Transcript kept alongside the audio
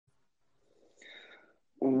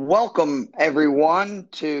Welcome, everyone,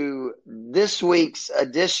 to this week's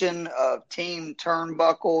edition of Team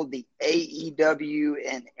Turnbuckle, the AEW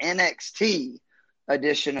and NXT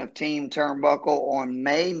edition of Team Turnbuckle on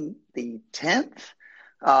May the 10th,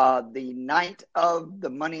 the night of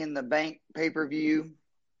the Money in the Bank pay-per-view.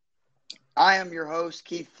 I am your host,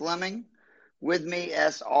 Keith Fleming. With me,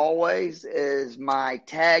 as always, is my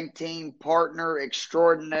tag team partner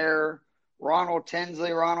extraordinaire, Ronald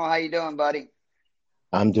Tinsley. Ronald, how you doing, buddy?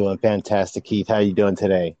 I'm doing fantastic, Keith. How are you doing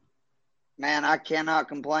today? Man, I cannot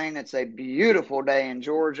complain. It's a beautiful day in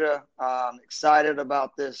Georgia. Excited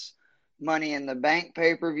about this Money in the Bank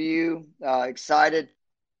pay-per-view. Excited.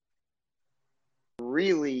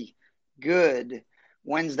 Really good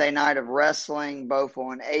Wednesday night of wrestling, both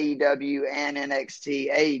on AEW and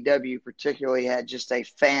NXT. AEW particularly had just a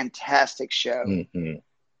fantastic show. Mm-hmm.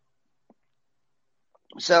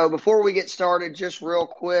 So before we get started, just real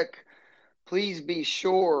quick, please be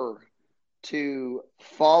sure to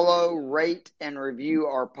follow, rate, and review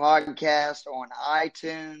our podcast on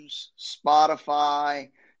iTunes, Spotify.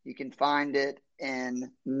 You can find it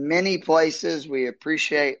in many places. We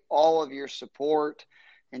appreciate all of your support.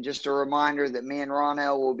 And just a reminder that me and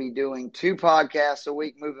Ronell will be doing 2 podcasts a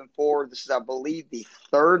week moving forward. This is, I believe, the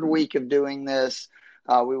 3rd week of doing this.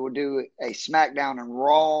 We will do a SmackDown and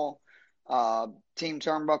Raw Team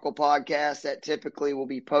Turnbuckle podcast that typically will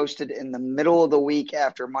be posted in the middle of the week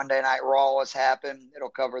after Monday Night Raw has happened. It'll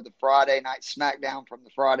cover the Friday Night SmackDown from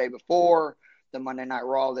the Friday before, the Monday Night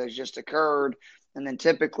Raw that has just occurred. And then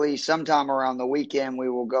typically sometime around the weekend, we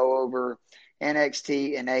will go over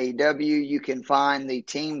NXT and AEW. You can find the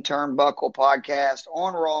Team Turnbuckle podcast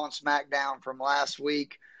on Raw and SmackDown from last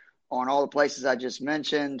week on all the places I just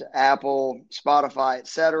mentioned, Apple, Spotify,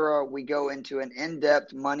 etc. We go into an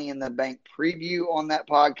in-depth Money in the Bank preview on that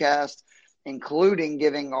podcast, including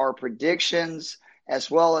giving our predictions as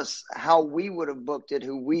well as how we would have booked it,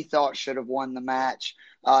 who we thought should have won the match.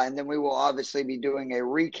 And then we will obviously be doing a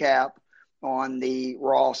recap on the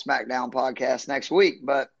Raw SmackDown podcast next week.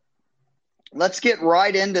 But let's get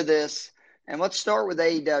right into this. And let's start with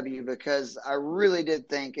AEW because I really did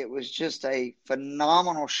think it was just a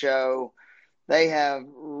phenomenal show. They have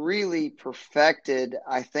really perfected,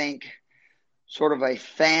 I think, sort of a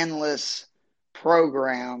fanless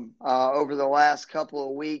program over the last couple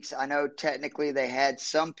of weeks. I know technically they had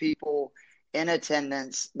some people in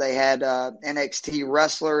attendance. They had NXT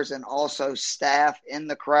wrestlers and also staff in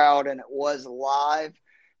the crowd, and it was live.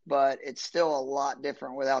 But it's still a lot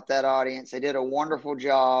different without that audience. They did a wonderful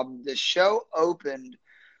job. The show opened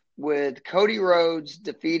with Cody Rhodes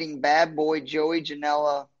defeating Bad Boy Joey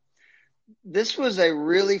Janela. This was a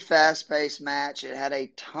really fast-paced match. It had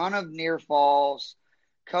a ton of near falls.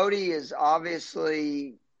 Cody is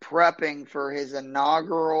obviously prepping for his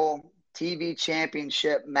inaugural TV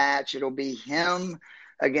championship match. It'll be him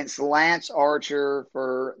against Lance Archer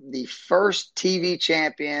for the first TV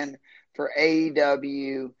champion for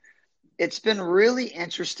AEW. It's been really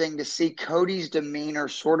interesting to see Cody's demeanor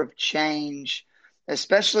sort of change,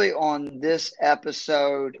 especially on this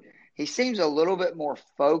episode. He seems a little bit more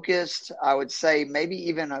focused, I would say maybe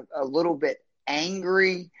even a little bit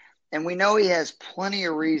angry. And we know he has plenty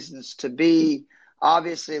of reasons to be.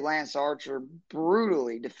 Obviously, Lance Archer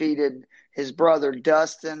brutally defeated his brother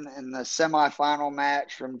Dustin in the semifinal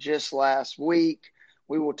match from just last week.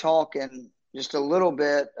 We will talk in just a little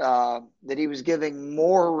bit that he was giving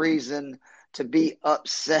more reason to be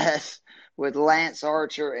upset with Lance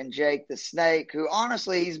Archer and Jake the Snake, who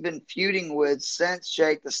honestly he's been feuding with since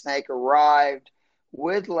Jake the Snake arrived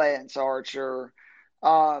with Lance Archer.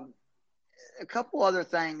 A couple other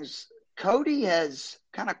things. Cody has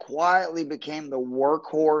kind of quietly became the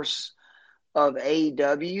workhorse of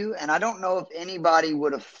AEW, and I don't know if anybody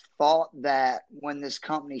would have thought that when this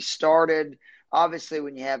company started. Obviously,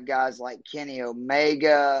 when you have guys like Kenny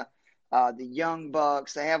Omega, the Young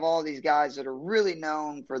Bucks, they have all these guys that are really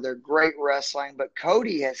known for their great wrestling. But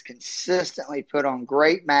Cody has consistently put on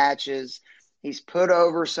great matches. He's put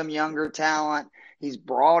over some younger talent. He's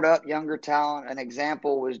brought up younger talent. An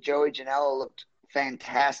example was Joey Janela looked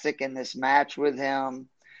fantastic in this match with him.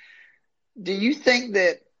 Do you think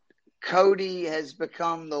that Cody has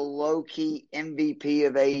become the low-key MVP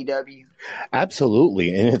of AEW?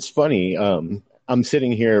 Absolutely. And it's funny. I'm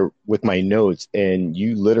sitting here with my notes, and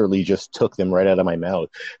you literally just took them right out of my mouth.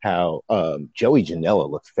 How Joey Janela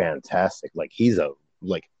looks fantastic. Like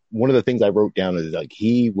one of the things I wrote down is like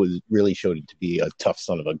he was really showing to be a tough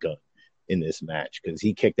son of a gun in this match because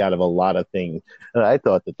he kicked out of a lot of things. And I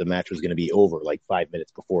thought that the match was going to be over like 5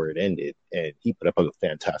 minutes before it ended, and he put up a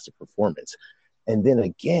fantastic performance. And then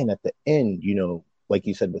again at the end, like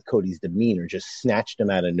you said, with Cody's demeanor, just snatched him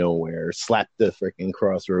out of nowhere, slapped the freaking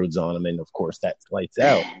crossroads on him, and of course that lights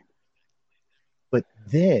out. But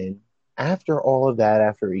then, after all of that,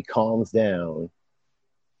 after he calms down,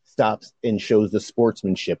 stops and shows the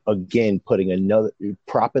sportsmanship again,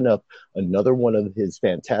 propping up another one of his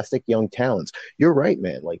fantastic young talents. You're right,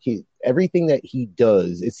 man. Like everything that he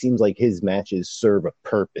does, it seems like his matches serve a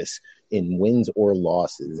purpose in wins or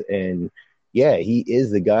losses. And yeah, he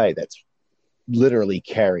is the guy that's literally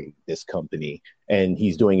carrying this company, and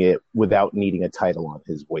he's doing it without needing a title on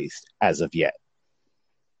his waist as of yet.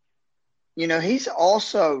 He's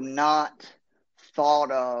also not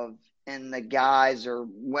thought of in the guys or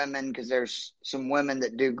women, because there's some women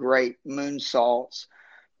that do great moonsaults,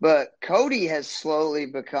 but Cody has slowly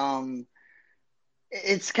become,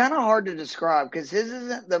 it's kind of hard to describe because his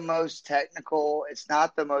isn't the most technical, it's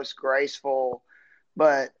not the most graceful,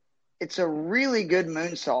 but it's a really good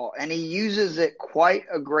moonsault, and he uses it quite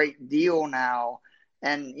a great deal now.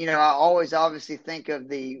 And I always obviously think of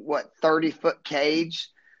the 30-foot cage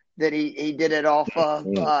that he did it off of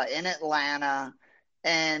in Atlanta.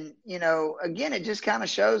 And, again, it just kind of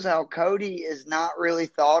shows how Cody is not really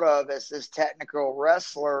thought of as this technical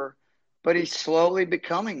wrestler, but he's slowly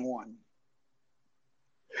becoming one.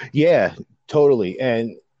 Yeah, totally.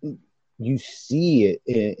 And you see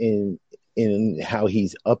it in how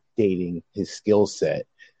he's updating his skill set.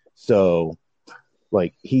 So,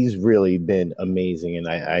 like, he's really been amazing. And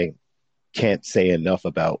I can't say enough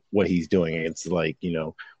about what he's doing. It's like,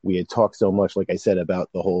 we had talked so much, like I said, about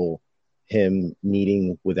the whole him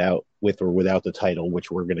meeting with or without the title, which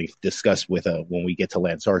we're going to discuss with when we get to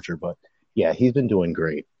Lance Archer. But yeah, he's been doing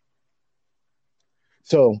great.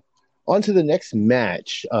 So on to the next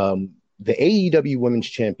match. The AEW Women's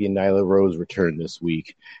Champion Nyla Rose returned this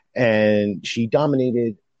week, and she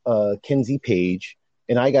dominated Kenzie Page.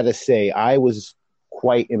 And I got to say, I was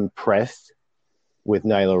quite impressed with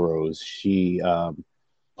Nyla Rose. She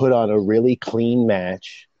put on a really clean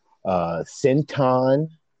match. Senton,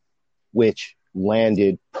 which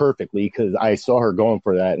landed perfectly because I saw her going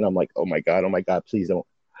for that, and I'm like, oh my god, please don't.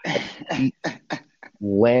 She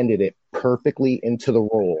landed it perfectly into the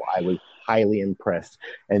roll. I was highly impressed.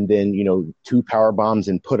 And then, 2 power bombs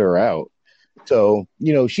and put her out. So,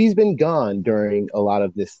 she's been gone during a lot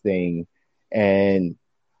of this thing, and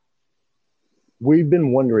we've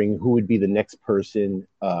been wondering who would be the next person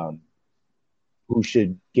who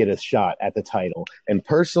should get a shot at the title. And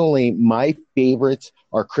personally, my favorites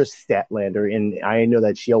are Chris Statlander, and I know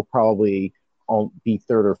that she'll probably be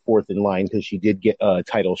third or fourth in line because she did get a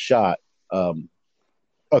title shot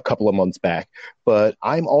a couple of months back. But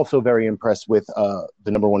I'm also very impressed with the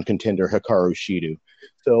number one contender, Hikaru Shida.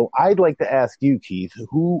 So I'd like to ask you, Keith,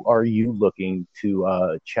 who are you looking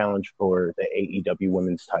to challenge for the AEW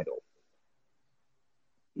Women's title?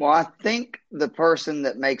 Well, I think the person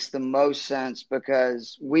that makes the most sense,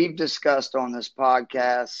 because we've discussed on this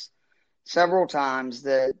podcast several times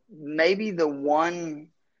that maybe the one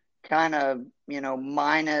kind of,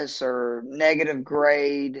 minus or negative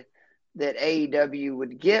grade that AEW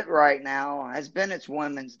would get right now has been its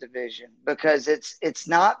women's division, because it's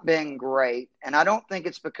not been great. And I don't think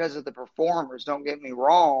it's because of the performers, don't get me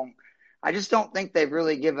wrong. I just don't think they've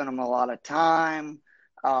really given them a lot of time.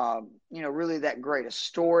 Really that great of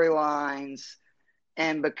storylines.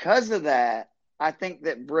 And because of that, I think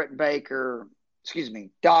that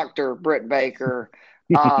Dr. Britt Baker,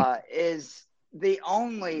 is the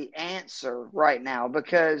only answer right now,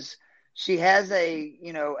 because she has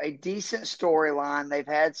a decent storyline. They've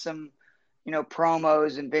had some,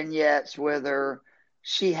 promos and vignettes with her.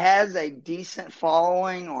 She has a decent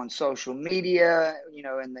following on social media,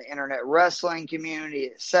 in the internet wrestling community,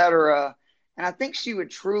 etc. And I think she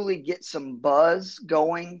would truly get some buzz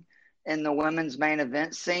going in the women's main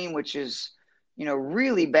event scene, which is,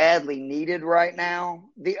 really badly needed right now.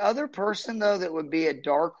 The other person, though, that would be a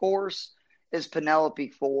dark horse is Penelope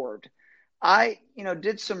Ford. I,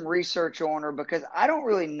 did some research on her because I don't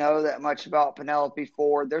really know that much about Penelope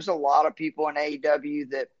Ford. There's a lot of people in AEW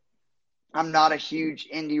that I'm not a huge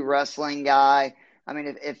indie wrestling guy. I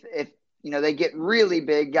mean, if they get really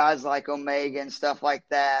big, guys like Omega and stuff like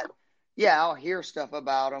that, yeah, I'll hear stuff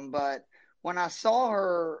about them. But when I saw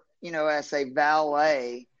her, as a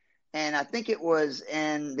valet, and I think it was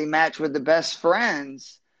in the match with the Best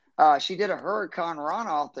Friends, she did a Hurricane Rana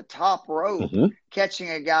off the top rope,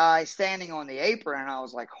 catching a guy standing on the apron, and I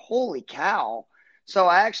was like, holy cow. So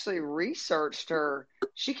I actually researched her.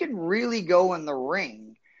 She can really go in the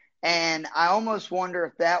ring. And I almost wonder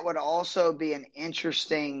if that would also be an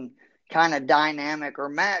interesting kind of dynamic or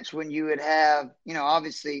match when you would have,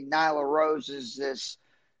 obviously Nyla Rose is this,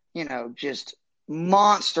 just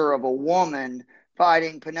monster of a woman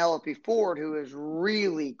fighting Penelope Ford, who is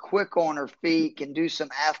really quick on her feet, can do some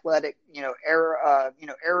athletic,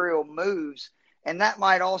 aerial moves, and that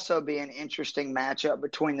might also be an interesting matchup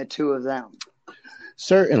between the two of them.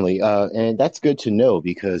 Certainly, and that's good to know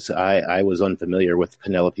because I was unfamiliar with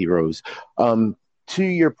Penelope Rose. To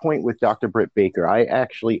your point with Dr. Britt Baker, I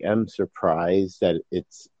actually am surprised that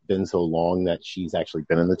it's been so long that she's actually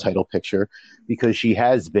been in the title picture, because she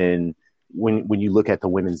has been, when you look at the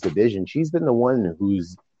women's division, she's been the one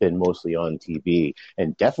who's been mostly on TV,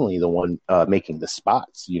 and definitely the one making the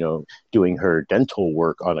spots, doing her dental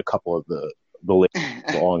work on a couple of the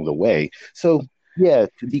along the way. So yeah,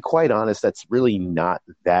 to be quite honest, that's really not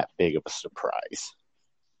that big of a surprise.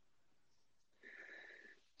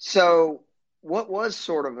 So, what was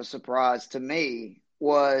sort of a surprise to me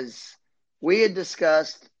was we had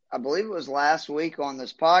discussed, I believe it was last week on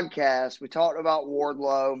this podcast, we talked about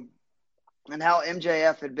Wardlow and how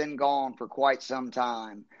MJF had been gone for quite some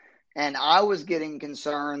time. And I was getting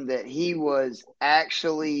concerned that he was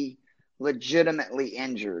actually legitimately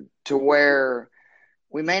injured to where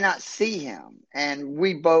we may not see him. And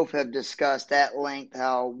we both have discussed at length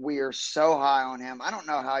how we are so high on him. I don't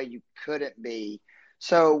know how you couldn't be.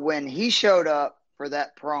 So when he showed up for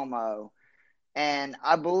that promo, and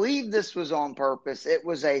I believe this was on purpose, it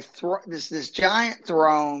was this giant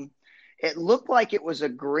throne. It looked like it was a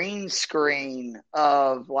green screen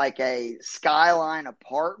of like a skyline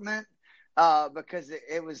apartment, because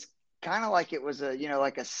it was kind of like it was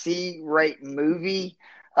like a C-rate movie,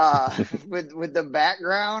 with the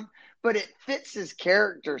background, but it fits his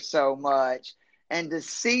character so much. And to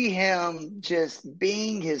see him just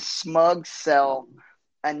being his smug self,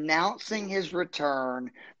 announcing his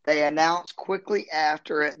return, they announced quickly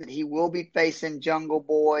after it that he will be facing Jungle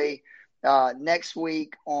Boy next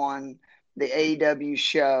week on the AEW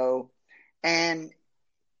show. And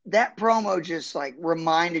that promo just like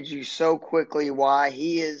reminded you so quickly why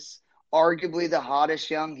he is arguably the hottest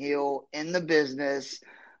young heel in the business.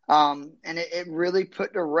 And it really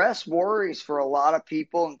put to rest worries for a lot of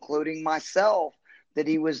people, including myself, that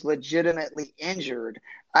he was legitimately injured.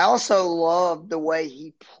 I also loved the way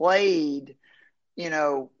he played,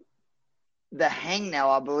 the hangnail,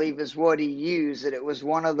 I believe is what he used, that it was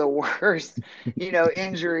one of the worst,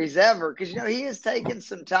 injuries ever. Because, he has taken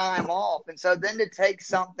some time off. And so then to take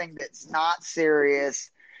something that's not serious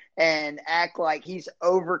and act like he's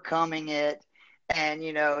overcoming it, and,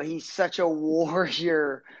 he's such a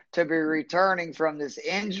warrior to be returning from this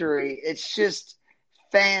injury, it's just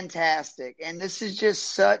fantastic. And this is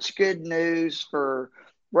just such good news for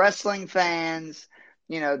wrestling fans,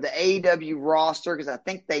 the AEW roster, because I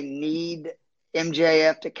think they need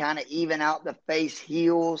MJF to kind of even out the face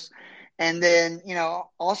heels. And then,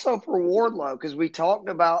 also for Wardlow, because we talked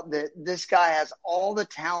about that this guy has all the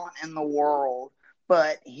talent in the world,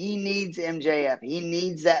 but he needs MJF. He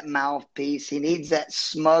needs that mouthpiece. He needs that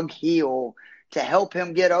smug heel to help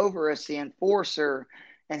him get over as the enforcer.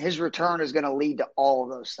 And his return is going to lead to all of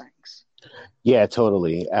those things. Yeah,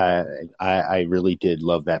 totally. I really did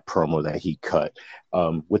love that promo that he cut.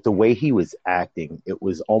 With the way he was acting, it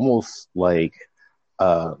was almost like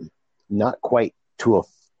not quite to a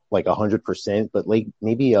 100%, but like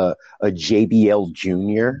maybe a JBL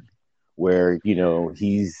Junior, where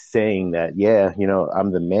he's saying that, yeah,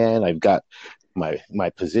 I'm the man. I've got my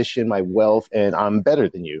position, my wealth, and I'm better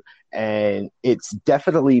than you. And it's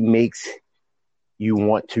definitely makes you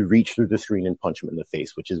want to reach through the screen and punch him in the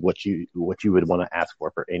face, which is what you would want to ask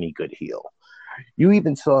for any good heel. You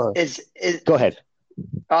even saw. Go ahead.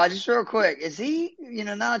 Just real quick, is he?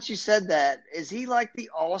 Now that you said that, is he like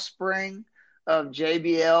the offspring of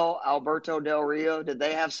JBL Alberto Del Rio? Did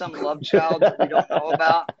they have some love child that we don't know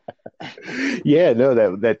about? Yeah,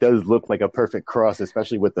 no, that does look like a perfect cross,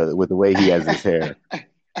 especially with the way he has his hair.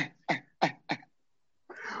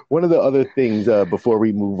 One of the other things before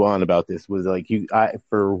we move on about this was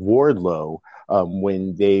for Wardlow,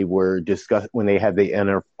 when they had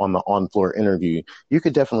the on the on-floor interview, you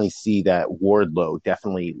could definitely see that Wardlow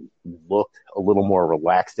definitely looked a little more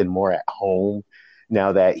relaxed and more at home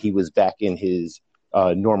now that he was back in his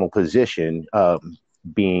normal position,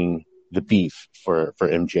 being the beef for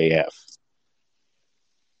MJF.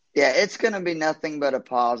 Yeah, it's going to be nothing but a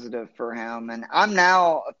positive for him. And I'm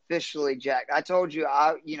now officially jacked. I told you,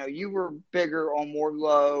 you were bigger on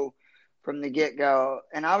Wardlow from the get-go.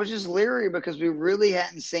 And I was just leery because we really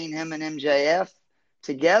hadn't seen him and MJF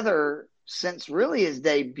together since really his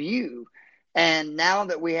debut. And now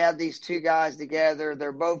that we have these two guys together,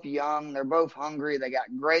 they're both young, they're both hungry, they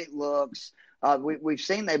got great looks. We've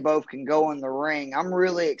seen they both can go in the ring. I'm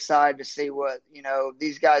really excited to see what,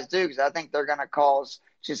 these guys do, because I think they're going to cause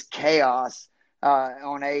just chaos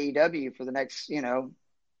on AEW for the next,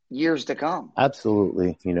 years to come.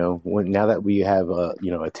 Absolutely. Now that we have a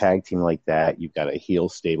tag team like that, you've got a heel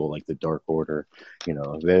stable like the Dark Order.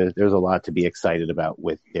 There's a lot to be excited about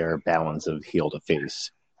with their balance of heel to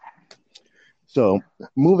face. So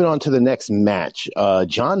moving on to the next match,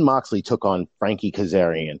 Jon Moxley took on Frankie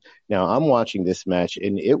Kazarian. Now I'm watching this match,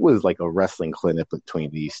 and it was like a wrestling clinic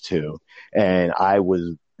between these two, and I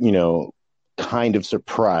was, kind of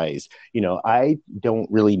surprised. I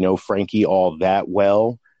don't really know Frankie all that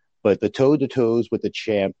well, but the toe-to-toes with the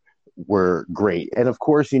champ were great. And of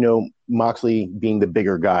course, Moxley, being the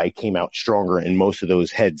bigger guy, came out stronger in most of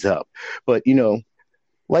those heads up. But,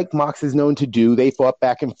 like Mox is known to do, they fought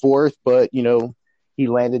back and forth, but, he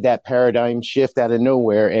landed that paradigm shift out of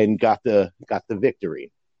nowhere and got the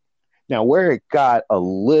victory. Now, where it got a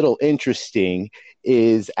little interesting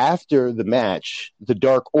is after the match, the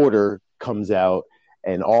Dark Order comes out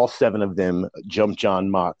and all 7 of them jump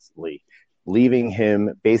Jon Moxley, leaving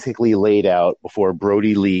him basically laid out before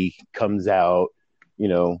Brody Lee comes out,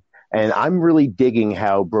 and I'm really digging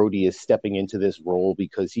how Brody is stepping into this role,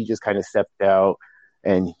 because he just kind of stepped out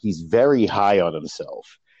and he's very high on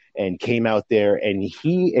himself and came out there and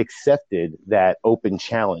he accepted that open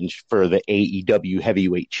challenge for the AEW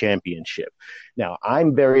Heavyweight Championship. Now,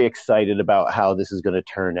 I'm very excited about how this is going to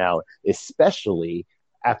turn out, especially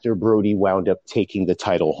after Brody wound up taking the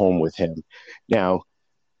title home with him. Now,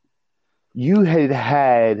 you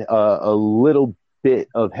had a little bit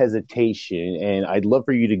of hesitation, and I'd love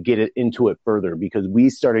for you to get into it further, because we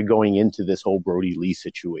started going into this whole Brody Lee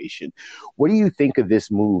situation. What do you think of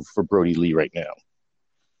this move for Brody Lee right now?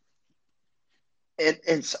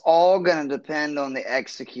 It's all going to depend on the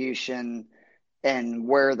execution and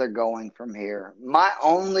where they're going from here. My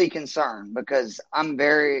only concern, because I'm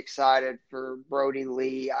very excited for Brody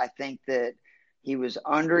Lee, I think that he was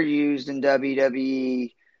underused in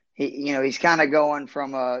WWE. He's kind of going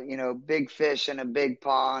from a, big fish in a big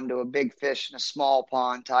pond to a big fish in a small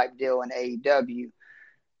pond type deal in AEW.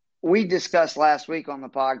 We discussed last week on the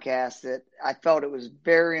podcast that I felt it was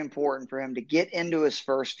very important for him to get into his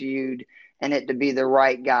first feud and it to be the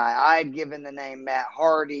right guy. I had given the name Matt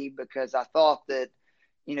Hardy because I thought that,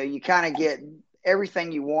 you kind of get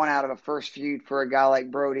everything you want out of a first feud for a guy like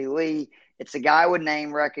Brody Lee. It's a guy with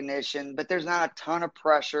name recognition, but there's not a ton of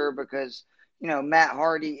pressure because, Matt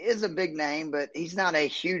Hardy is a big name, but he's not a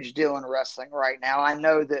huge deal in wrestling right now. I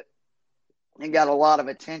know that he got a lot of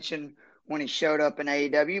attention when he showed up in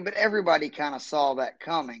AEW, but everybody kind of saw that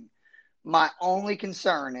coming. My only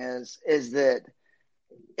concern is that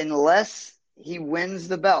unless he wins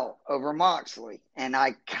the belt over Moxley, and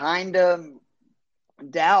I kind of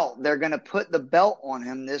doubt they're going to put the belt on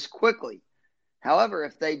him this quickly. However,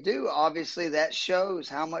 if they do, obviously that shows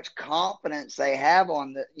how much confidence they have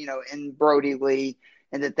in Brody Lee,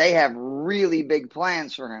 and that they have really big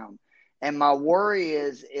plans for him. And my worry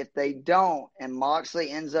is if they don't and Moxley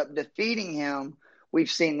ends up defeating him, we've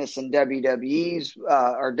seen this in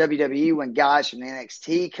or WWE when guys from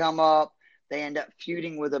NXT come up, they end up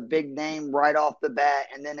feuding with a big name right off the bat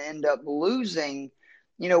and then end up losing.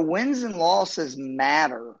 Wins and losses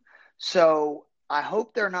matter. So I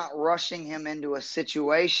hope they're not rushing him into a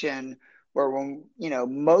situation where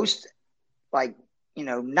most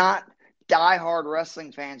not diehard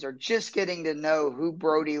wrestling fans are just getting to know who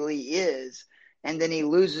Brody Lee is, and then he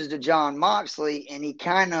loses to Jon Moxley and he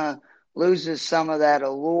kind of loses some of that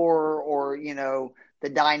allure or, the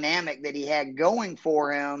dynamic that he had going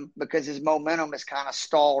for him because his momentum is kind of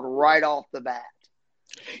stalled right off the bat.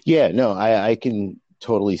 Yeah, no, I can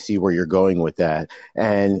totally see where you're going with that.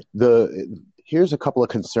 And here's a couple of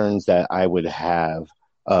concerns that I would have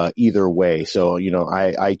either way. So,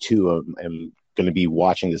 I too am going to be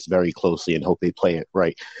watching this very closely and hope they play it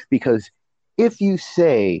right. Because if you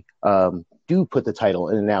say, do put the title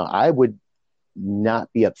in now, I would not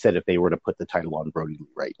be upset if they were to put the title on Brody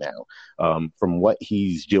right now. From what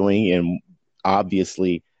he's doing, and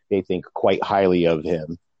obviously they think quite highly of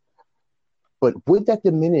him. But would that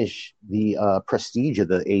diminish the prestige of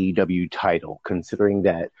the AEW title, considering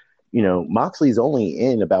that, Moxley's only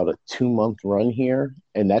in about a 2-month run here,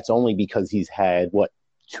 and that's only because he's had,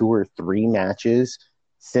 2 or 3 matches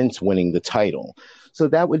since winning the title. So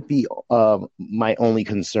that would be my only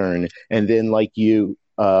concern. And then, like you,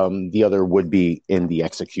 the other would be in the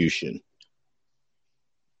execution.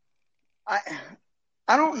 I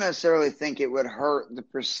don't necessarily think it would hurt the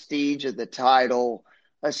prestige of the title,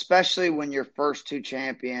 especially when your first 2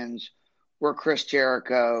 champions were Chris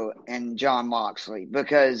Jericho and Jon Moxley,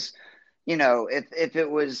 because if it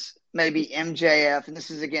was maybe MJF, and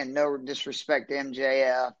this is again no disrespect to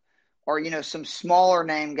MJF, or some smaller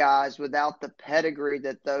name guys without the pedigree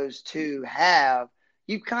that those two have,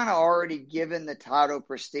 you've kind of already given the title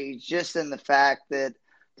prestige just in the fact that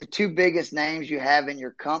the two biggest names you have in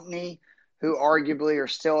your company, who arguably are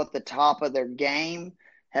still at the top of their game,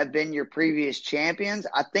 have been your previous champions.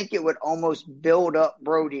 I think it would almost build up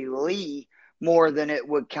Brody Lee more than it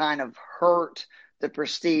would kind of hurt the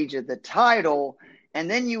prestige of the title. And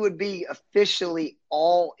then you would be officially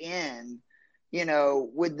all in,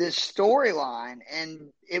 with this storyline.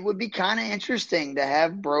 And it would be kind of interesting to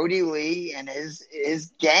have Brody Lee and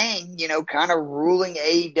his gang, kind of ruling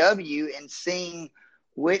AEW and seeing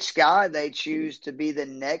which guy they choose to be the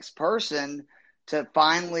next person to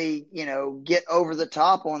finally, get over the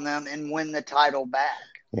top on them and win the title back.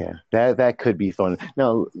 Yeah, that could be fun.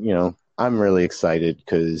 Now, I'm really excited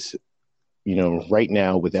because, right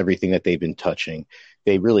now with everything that they've been touching,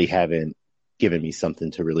 they really haven't given me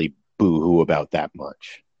something to really boo-hoo about that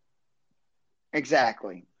much.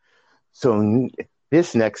 Exactly. So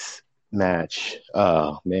this next match,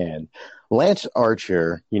 oh man, Lance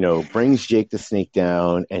Archer, brings Jake the Snake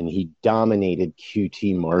down, and he dominated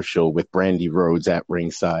QT Marshall with Brandy Rhodes at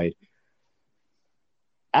ringside.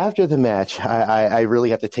 After the match, I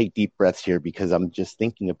really have to take deep breaths here because I'm just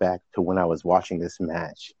thinking back to when I was watching this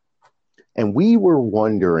match. And we were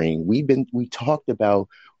wondering, we talked about,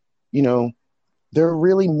 they're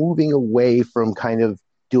really moving away from kind of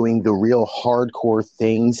doing the real hardcore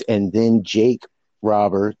things. And then Jake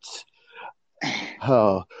Roberts,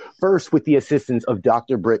 first with the assistance of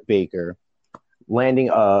Dr. Britt Baker, landing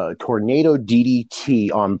a tornado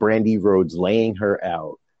DDT on Brandy Rhodes, laying her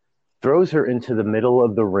out, throws her into the middle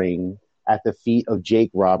of the ring at the feet of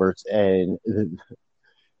Jake Roberts and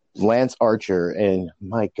Lance Archer. And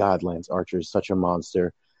my God, Lance Archer is such a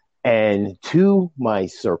monster. And to my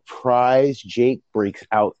surprise, Jake breaks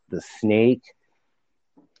out the snake,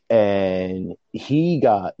 and he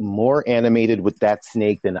got more animated with that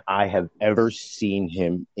snake than I have ever seen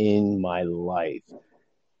him in my life.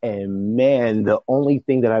 And man, the only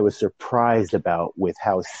thing that I was surprised about with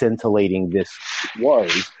how scintillating this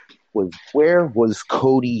was where was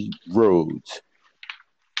Cody Rhodes?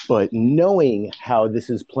 But knowing how this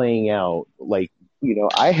is playing out,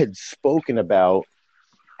 I had spoken about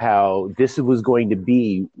how this was going to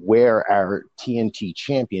be where our TNT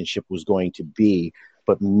championship was going to be.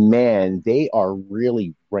 But man, they are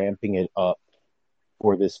really ramping it up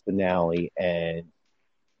for this finale. And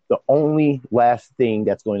the only last thing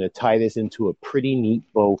that's going to tie this into a pretty neat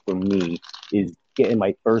bow for me is getting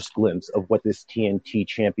my first glimpse of what this TNT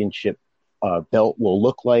championship belt will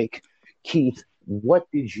look like. Keith, what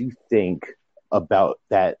did you think about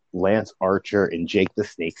that Lance Archer and Jake the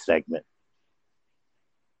Snake segment?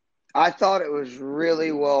 I thought it was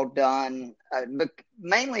really well done,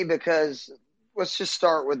 mainly because let's just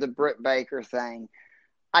start with the Britt Baker thing.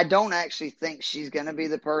 I don't actually think she's going to be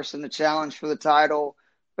the person to challenge for the title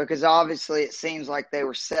because obviously it seems like they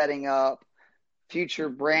were setting up future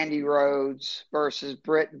Brandy Rhodes versus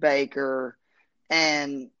Britt Baker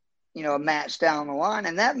and, a match down the line.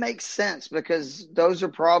 And that makes sense because those are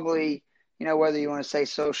probably, whether you want to say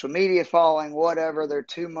social media following, whatever, they're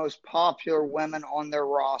two most popular women on their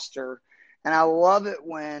roster. And I love it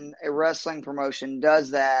when a wrestling promotion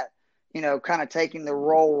does that, kind of taking the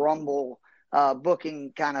Royal Rumble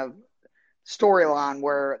booking kind of storyline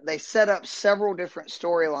where they set up several different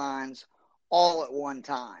storylines all at one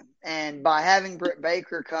time. And by having Britt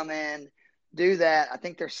Baker come in, do that, I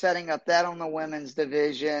think they're setting up that on the women's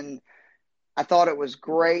division. I thought it was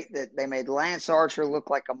great that they made Lance Archer look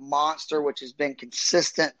like a monster, which has been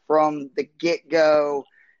consistent from the get-go.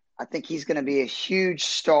 I think he's going to be a huge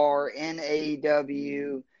star in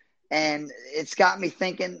AEW. And it's got me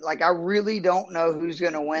thinking, I really don't know who's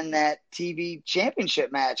going to win that TV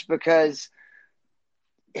championship match because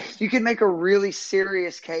you can make a really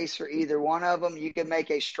serious case for either one of them. You can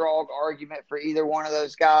make a strong argument for either one of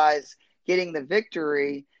those guys getting the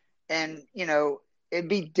victory. And, it'd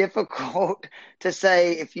be difficult to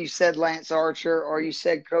say if you said Lance Archer or you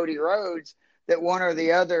said Cody Rhodes that one or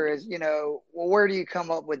the other is, well, where do you come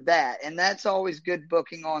up with that? And that's always good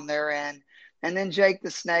booking on their end. And then Jake the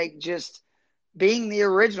Snake just being the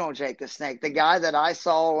original Jake the Snake, the guy that I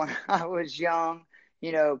saw when I was young,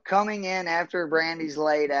 coming in after Brandy's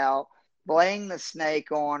laid out, laying the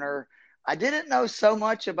snake on her. I didn't know so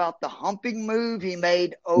much about the humping move he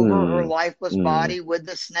made over her lifeless body with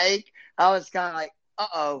the snake. I was kind of like,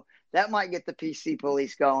 uh-oh, that might get the PC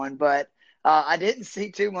police going. But I didn't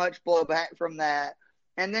see too much blowback from that.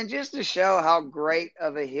 And then just to show how great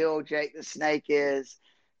of a heel Jake the Snake is,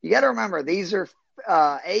 you got to remember these are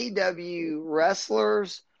AEW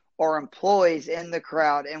wrestlers or employees in the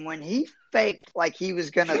crowd. And when he faked like he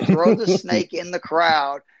was going to throw the snake in the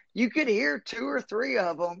crowd, you could hear 2 or 3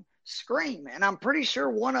 of them scream. And I'm pretty sure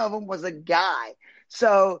one of them was a guy.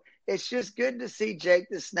 So it's just good to see Jake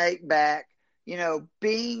the Snake back,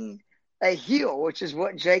 being a heel, which is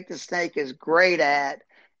what Jake the Snake is great at.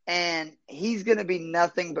 And he's going to be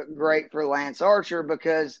nothing but great for Lance Archer,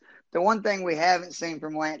 because the one thing we haven't seen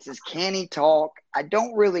from Lance is, can he talk? I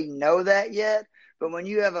don't really know that yet. But when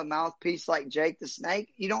you have a mouthpiece like Jake the Snake,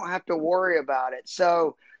 you don't have to worry about it.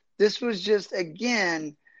 So this was just,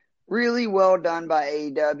 again, really well done by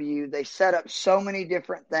AEW. They set up so many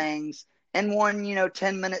different things in one,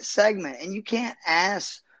 10-minute segment. And you can't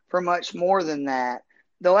ask for much more than that.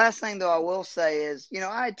 The last thing, though, I will say is,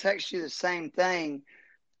 I text you the same thing.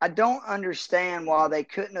 I don't understand why they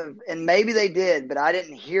couldn't have, and maybe they did, but I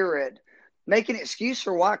didn't hear it, make an excuse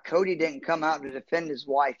for why Cody didn't come out to defend his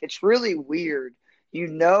wife. It's really weird. He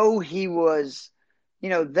was,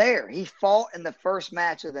 there. He fought in the first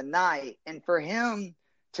match of the night. And for him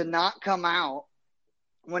to not come out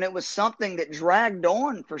when it was something that dragged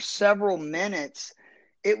on for several minutes,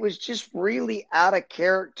 it was just really out of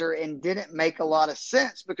character and didn't make a lot of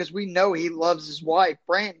sense, because we know he loves his wife,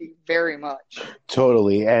 Brandy, very much.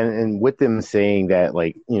 Totally. And with them saying that,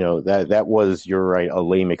 that was, you're right, a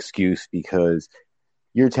lame excuse, because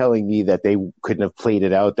you're telling me that they couldn't have played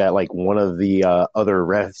it out that one of the other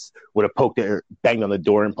refs would have banged on the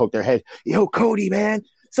door and poked their head. Yo, Cody, man,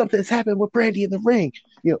 something's happened with Brandy in the ring.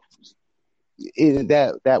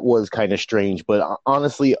 That was kind of strange. But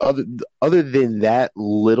honestly, other than that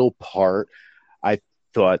little part, I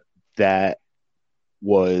thought that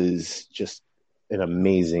was just an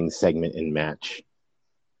amazing segment and match.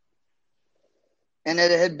 And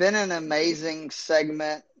it had been an amazing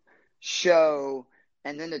segment show.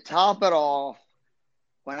 And then to top it off,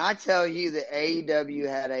 when I tell you that AEW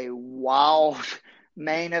had a wild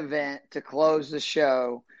main event to close the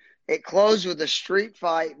show, it closed with a street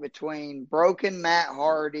fight between Broken Matt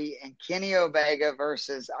Hardy and Kenny Omega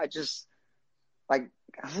versus, I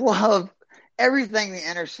love everything the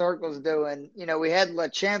Inner Circle's doing. We had Le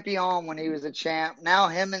Champion when he was a champ. Now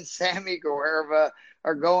him and Sammy Guevara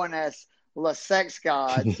are going as La Sex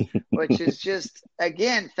Gods, which is just,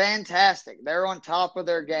 again, fantastic. They're on top of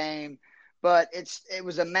their game. But it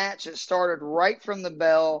was a match that started right from the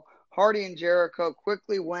bell. Hardy and Jericho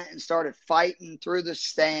quickly went and started fighting through the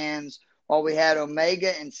stands, while we had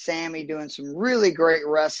Omega and Sammy doing some really great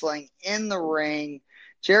wrestling in the ring.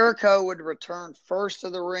 Jericho would return first to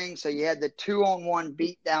the ring, so you had the 2-on-1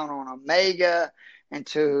 beatdown on Omega, and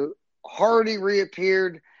Hardy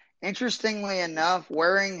reappeared, interestingly enough,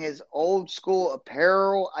 wearing his old school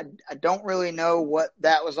apparel. I don't really know what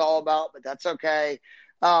that was all about, but that's okay.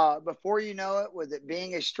 Before you know it, with it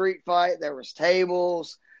being a street fight, there was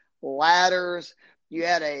tables, ladders. You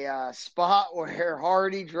had a spot where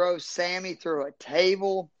Hardy drove Sammy through a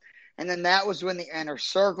table. And then that was when the Inner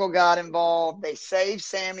Circle got involved. They saved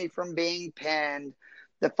Sammy from being pinned.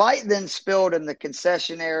 The fight then spilled in the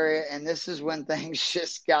concession area, and this is when things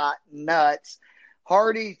just got nuts.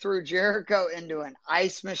 Hardy threw Jericho into an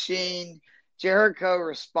ice machine. Jericho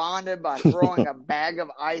responded by throwing a bag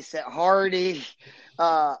of ice at Hardy.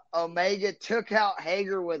 Omega took out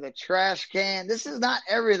Hager with a trash can. This is not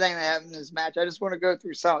everything that happened in this match. I just want to go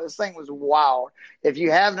through some. This thing was wild. If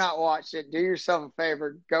you have not watched it, do yourself a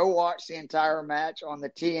favor. Go watch the entire match on the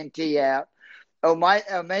TNT app.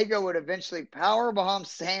 Omega would eventually powerbomb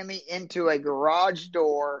Sammy into a garage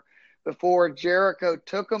door before Jericho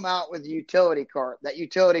took him out with a utility cart. That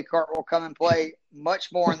utility cart will come and play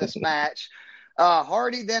much more in this match.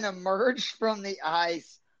 Hardy then emerged from the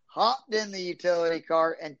ice, hopped in the utility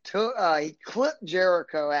cart, and he clipped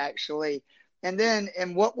Jericho, actually. And then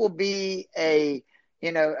in what will be a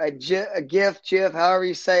GIF, however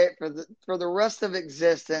you say it, for the rest of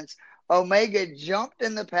existence, Omega jumped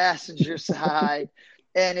in the passenger side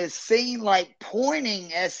and is seen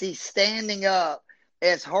pointing as he's standing up,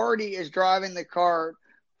 as Hardy is driving the cart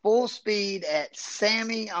full speed at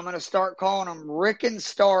Sammy. I'm going to start calling him Rick and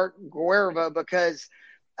Start Guerrero, because,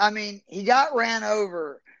 he got ran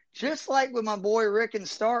over. Just like with my boy Rick and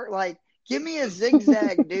Start, give me a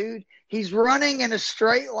zigzag, dude. He's running in a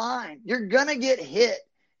straight line. You're going to get hit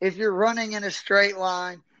if you're running in a straight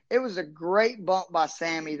line. It was a great bump by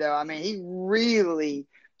Sammy, though. He really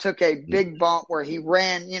took a big bump where he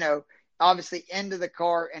ran, obviously into the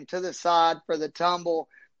cart and to the side for the tumble.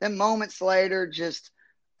 Then moments later,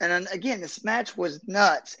 and again, this match was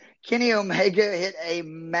nuts. Kenny Omega hit a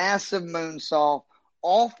massive moonsault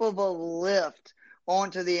off of a lift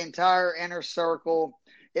onto the entire Inner Circle.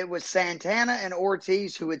 It was Santana and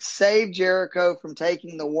Ortiz who had saved Jericho from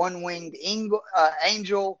taking the one-winged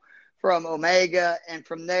angel from Omega, and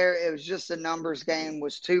from there it was just a numbers game,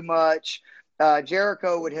 was too much.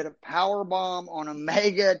 Jericho would hit a power bomb on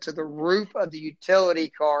Omega to the roof of the utility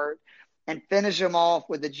cart and finish him off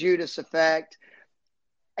with the Judas effect.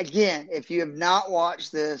 Again, if you have not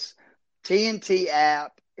watched this, TNT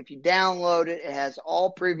app, if you download it, it has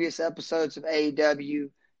all previous episodes of AEW.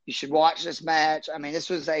 You should watch this match. I mean, this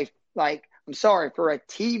was I'm sorry, for a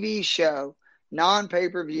TV show,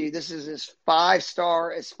 non-pay-per-view, this is as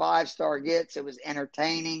five-star gets. It was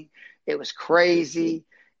entertaining. It was crazy.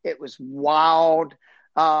 It was wild.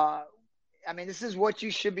 I mean, this is what you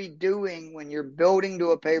should be doing when you're building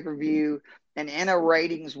to a pay-per-view and in a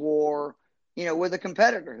ratings war, with a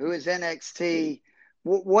competitor who is NXT.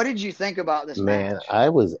 What did you think about this Man, match? I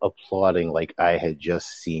was applauding like I had just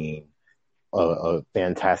seen a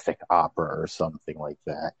fantastic opera or something like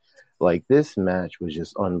that. Like this match was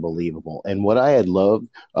just unbelievable. And what I had loved,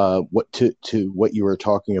 what you were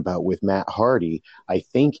talking about with Matt Hardy, I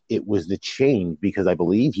think it was the change because I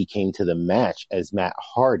believe he came to the match as Matt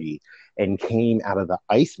Hardy and came out of the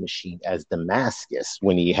ice machine as Damascus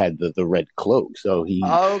when he had the red cloak. So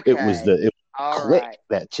Okay. it All click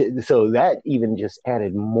right. so that even just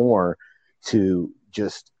added more to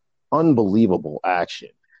just unbelievable action.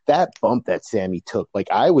 That bump that Sammy took,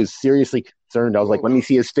 like I was seriously concerned. I was like, let me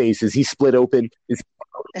see his face. Is he split open?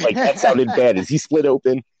 Like that sounded bad. Is he split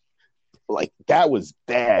open? Like that was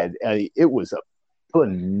bad. It was a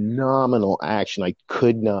phenomenal action. I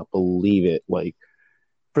could not believe it. Like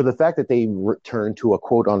for the fact that they returned to a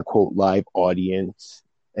quote unquote live audience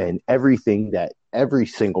and everything that every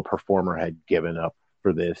single performer had given up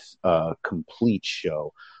for this complete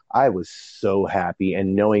show. I was so happy.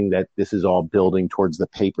 And knowing that this is all building towards the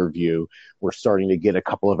pay-per-view, we're starting to get a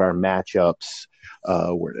couple of our matchups.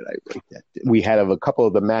 Where did I write that? We had a couple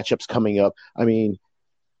of the matchups coming up. I mean,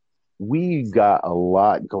 we got a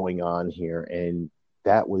lot going on here. And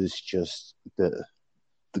that was just the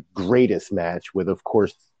greatest match with, of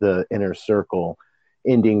course, the Inner Circle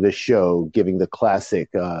ending the show, giving the classic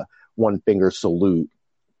one finger salute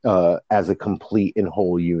as a complete and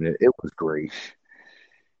whole unit. It was great.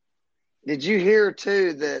 Did you hear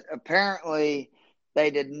too that apparently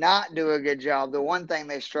they did not do a good job? The one thing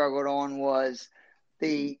they struggled on was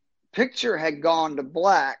the picture had gone to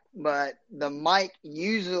black, but the mic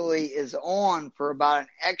usually is on for about an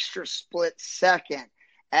extra split second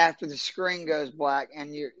after the screen goes black,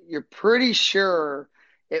 and you're pretty sure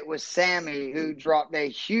it was Sammy who dropped a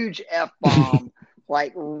huge F bomb,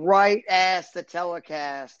 like right as the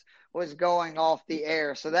telecast was going off the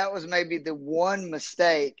air. So that was maybe the one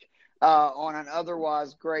mistake on an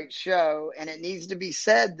otherwise great show. And it needs to be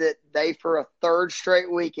said that they, for a third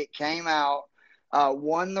straight week, it came out,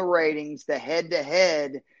 won the ratings, the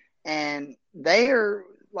head-to-head, and they are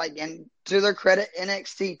like, and to their credit,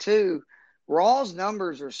 NXT too, Raw's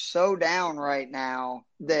numbers are so down right now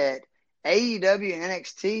that AEW and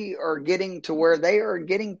NXT are getting to where they are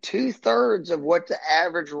getting 2/3 of what the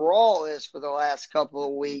average Raw is for the last couple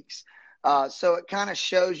of weeks. So it kind of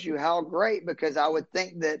shows you how great, because I would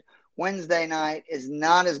think that Wednesday night is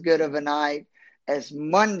not as good of a night as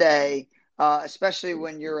Monday, especially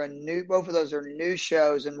when you're both of those are new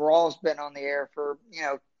shows, and Raw's been on the air for,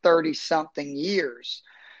 30 something years.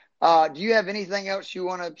 Do you have anything else you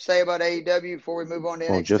want to say about AEW before we move on to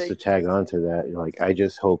Well, just NXT? to tag on to that, like I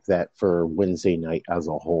just hope that for Wednesday night as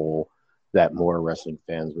a whole, that more wrestling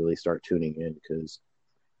fans really start tuning in because,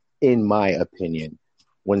 in my opinion,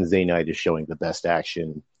 Wednesday night is showing the best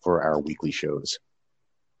action for our weekly shows.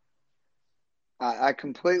 I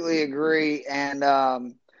completely agree. And,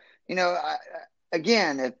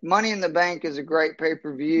 again, if Money in the Bank is a great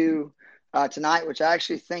pay-per-view tonight, which I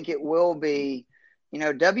actually think it will be,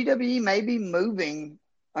 WWE may be moving,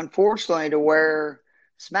 unfortunately, to where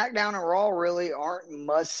SmackDown and Raw really aren't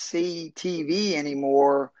must-see TV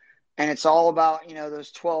anymore. And it's all about,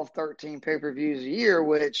 those 12, 13 pay-per-views a year,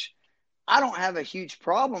 which I don't have a huge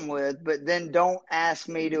problem with, but then don't ask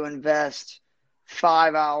me to invest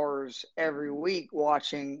 5 hours every week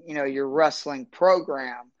watching, your wrestling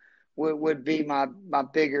program would be my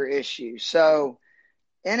bigger issue. So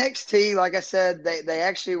NXT, like I said, they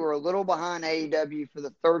actually were a little behind AEW for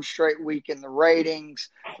the third straight week in the ratings,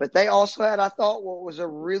 but they also had, I thought, what was a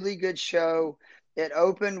really good show. It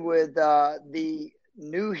opened with the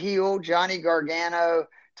new heel Johnny Gargano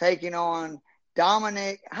taking on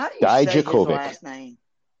Dominic. How do you say his Dijakovic. last name?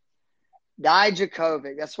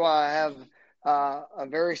 Dijakovic. That's why I have a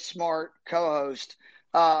very smart co-host.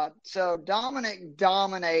 So Dominic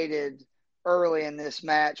dominated early in this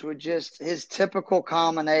match with just his typical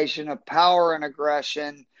combination of power and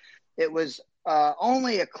aggression. It was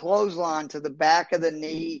only a clothesline to the back of the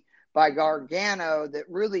knee by Gargano that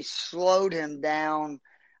really slowed him down.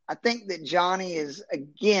 I think that Johnny is,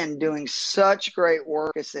 again, doing such great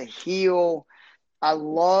work as a heel. I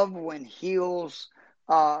love when heels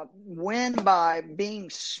win by being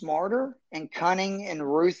smarter and cunning and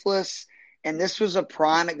ruthless. And this was a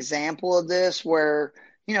prime example of this where,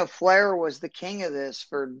 Flair was the king of this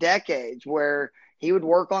for decades, where he would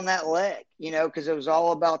work on that leg, because it was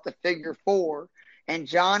all about the figure four. And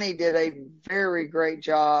Johnny did a very great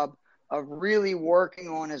job of really working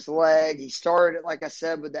on his leg. He started, like I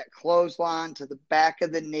said, with that clothesline to the back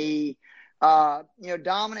of the knee.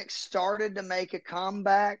 Dominic started to make a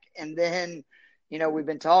comeback, and then, we've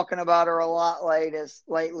been talking about her a lot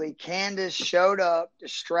lately. Candice showed up,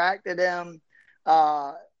 distracted him.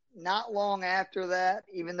 Not long after that,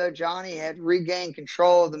 even though Johnny had regained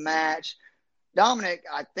control of the match, Dominic,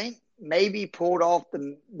 I think, maybe pulled off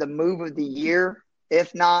the move of the year,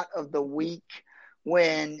 if not of the week,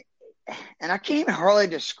 and I can't even hardly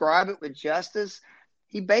describe it with justice.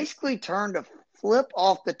 He basically turned a flip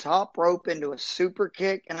off the top rope into a super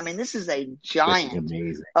kick. And I mean, this is a giant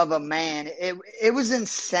of a man. It was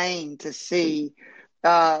insane to see.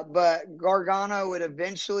 But Gargano would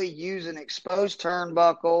eventually use an exposed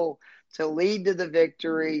turnbuckle to lead to the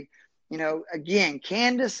victory. Again,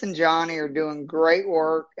 Candice and Johnny are doing great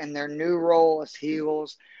work in their new role as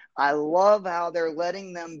heels. I love how they're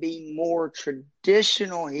letting them be more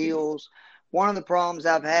traditional heels. One of the problems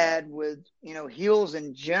I've had with, heels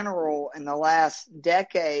in general in the last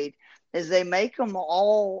decade is they make them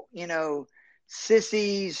all,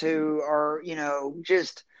 sissies who are,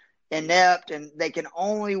 just inept, and they can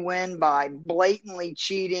only win by blatantly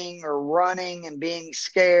cheating or running and being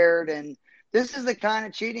scared. And this is the kind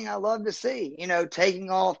of cheating I love to see, taking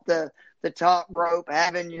off the top rope,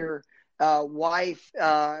 having your wife,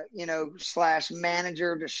 /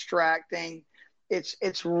 manager distracting.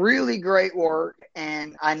 It's really great work,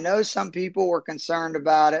 and I know some people were concerned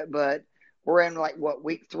about it, but we're in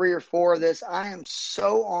week 3 or 4 of this. I am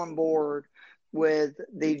so on board with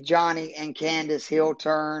the Johnny and Candice heel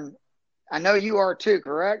turn. I know you are too,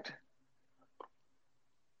 correct?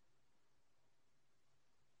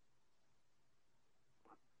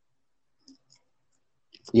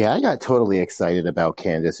 Yeah, I got totally excited about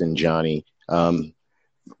Candice and Johnny. To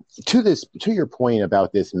your point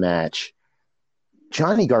about this match,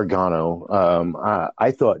 Johnny Gargano,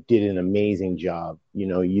 I thought did an amazing job.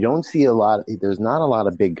 You don't see there's not a lot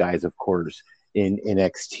of big guys, of course, in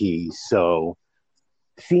NXT. So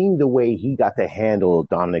seeing the way he got to handle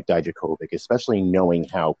Dominik Dijakovic, especially knowing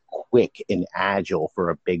how quick and agile for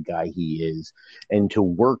a big guy he is, and to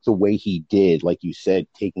work the way he did, like you said,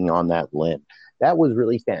 taking on that limp, that was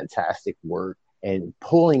really fantastic work. And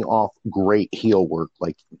pulling off great heel work,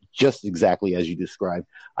 like just exactly as you described.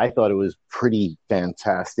 I thought it was pretty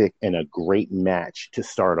fantastic and a great match to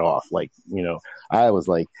start off. I was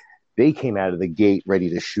like, they came out of the gate ready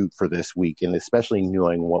to shoot for this week, and especially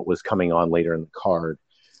knowing what was coming on later in the card,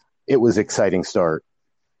 it was an exciting start.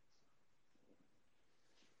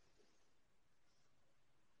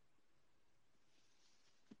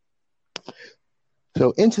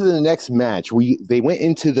 So into the next match, they went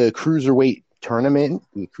into the Cruiserweight tournament,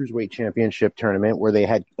 the Cruiserweight Championship tournament, where they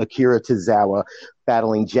had Akira Tozawa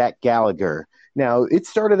battling Jack Gallagher. Now, it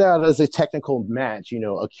started out as a technical match.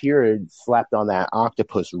 Akira slapped on that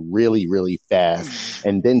octopus really, really fast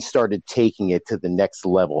and then started taking it to the next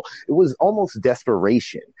level. It was almost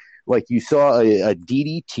desperation. Like you saw a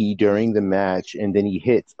DDT during the match, and then he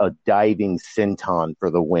hits a diving senton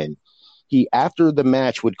for the win. He, after the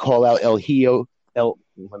match, would call out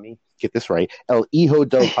let me get this right, El Hijo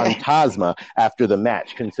del Fantasma after the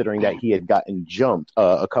match, considering that he had gotten jumped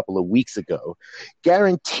a couple of weeks ago.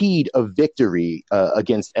 Guaranteed a victory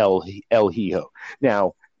against El Hijo.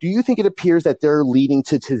 Now, do you think it appears that they're leading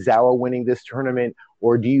to Tozawa winning this tournament,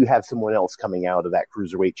 or do you have someone else coming out of that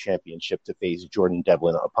Cruiserweight Championship to face Jordan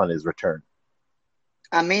Devlin upon his return?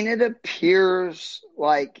 I mean, it appears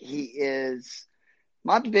like he is.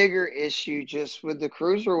 My bigger issue just with the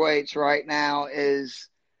cruiserweights right now is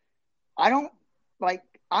I'm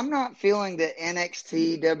not feeling that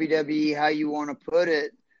NXT, WWE, how you want to put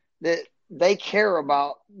it, that they care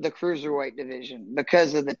about the cruiserweight division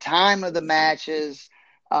because of the time of the matches.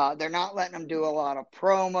 They're not letting them do a lot of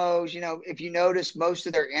promos. If you notice, most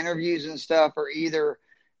of their interviews and stuff are either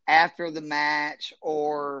after the match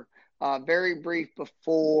or very brief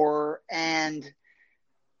before. And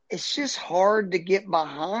it's just hard to get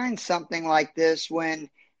behind something like this when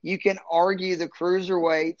you can argue the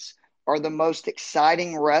cruiserweights are the most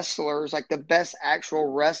exciting wrestlers, like the best actual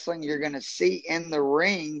wrestling you're going to see in the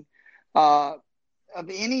ring uh, of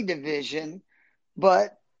any division.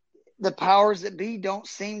 But the powers that be don't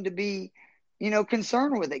seem to be,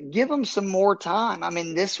 concerned with it. Give them some more time. I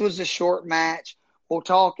mean, this was a short match. We'll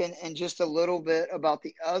talk in just a little bit about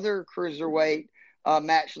the other cruiserweight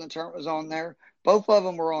match when the tournament was on there. Both of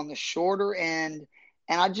them were on the shorter end.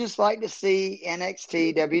 And I'd just like to see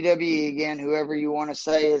NXT, WWE again, whoever you want to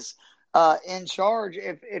say is in charge.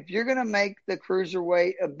 If you're going to make the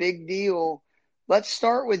cruiserweight a big deal, let's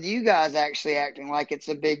start with you guys actually acting like it's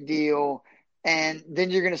a big deal, and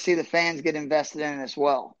then you're going to see the fans get invested in it as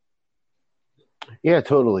well. Yeah,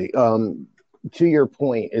 totally. To your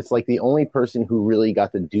point, it's like the only person who really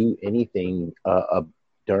got to do anything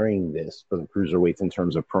during this for the cruiserweights in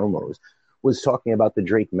terms of promos was talking about the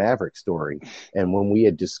Drake Maverick story. And when we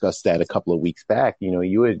had discussed that a couple of weeks back,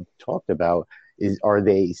 you had talked about are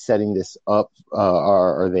they setting this up?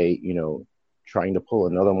 Are they, trying to pull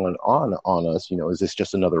another one on us? Is this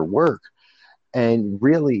just another work? And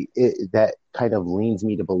really, that kind of leads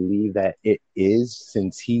me to believe that it is,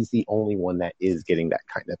 since he's the only one that is getting that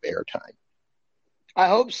kind of airtime. I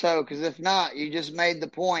hope so, because if not, you just made the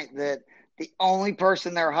point that the only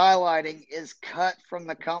person they're highlighting is cut from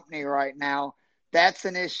the company right now. That's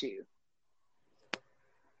an issue.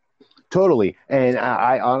 Totally. And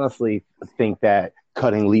I honestly think that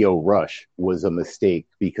cutting Lio Rush was a mistake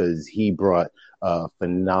because he brought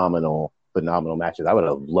phenomenal matches. I would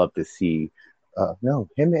have loved to see. No,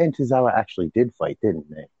 him and Tozawa actually did fight, didn't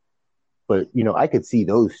they? But, I could see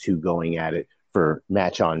those two going at it for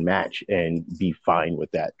match on match and be fine with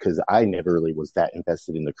that, because I never really was that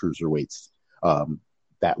invested in the cruiserweights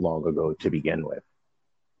that long ago to begin with.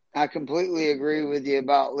 I completely agree with you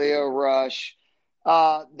about Lio Rush.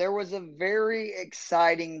 There was a very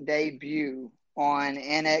exciting debut on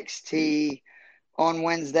NXT on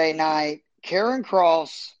Wednesday night. Karrion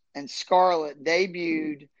Kross and Scarlett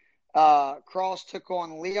debuted. Kross took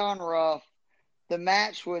on Leon Ruff. The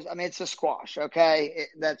match was, it's a squash, okay?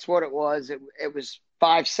 That's what it was. It was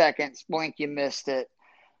 5 seconds. Blink, you missed it.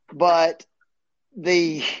 But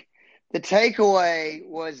the takeaway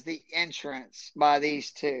was the entrance by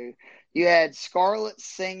these two. You had Scarlett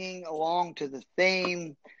singing along to the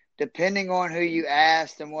theme. Depending on who you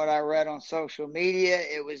asked and what I read on social media,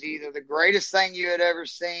 it was either the greatest thing you had ever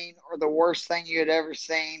seen or the worst thing you had ever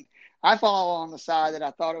seen. I fall on the side that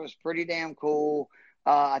I thought it was pretty damn cool.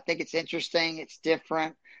 I think it's interesting. It's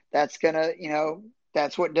different. That's going to,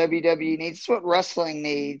 that's what WWE needs. It's what wrestling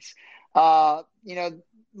needs. My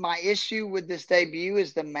issue with this debut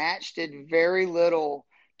is the match did very little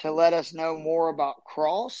to let us know more about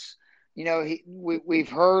Kross. We've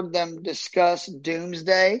heard them discuss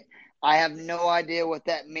Doomsday. I have no idea what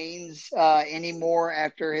that means anymore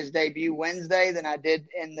after his debut Wednesday than I did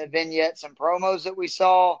in the vignettes and promos that we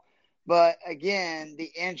saw. But again, the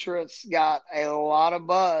entrance got a lot of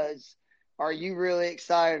buzz. Are you really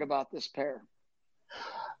excited about this pair?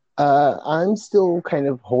 I'm still kind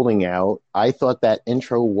of holding out. I thought that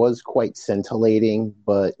intro was quite scintillating,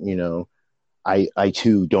 but I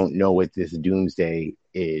too don't know what this Doomsday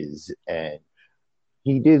is, and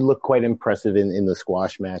he did look quite impressive in the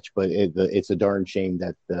squash match. But it's a darn shame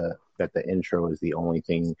that the intro is the only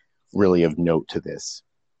thing really of note to this.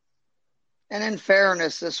 And in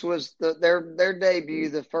fairness, this was their debut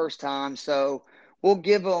the first time, so we'll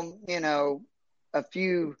give them a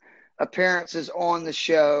few appearances on the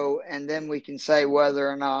show, and then we can say whether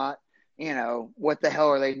or not what the hell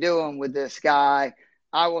are they doing with this guy.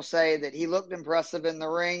 I will say that he looked impressive in the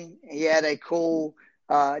ring. He had a cool,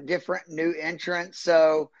 different new entrance.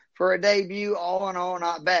 So for a debut, all in all,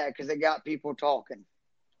 not bad because it got people talking.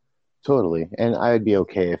 Totally. And I'd be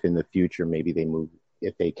okay if in the future maybe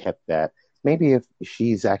if they kept that. Maybe if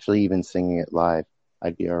she's actually even singing it live,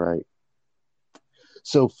 I'd be all right.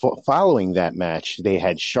 So following that match, they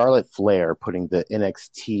had Charlotte Flair putting the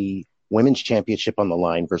NXT Women's Championship on the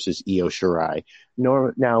line versus Io Shirai.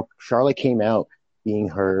 Now, Charlotte came out being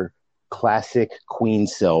her classic queen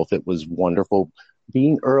self. It was wonderful.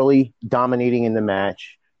 Being early, dominating in the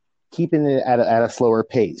match, keeping it at a slower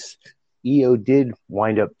pace. Io did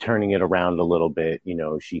wind up turning it around a little bit.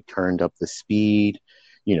 She turned up the speed,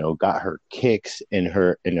 got her kicks and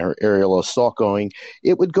her aerial assault going.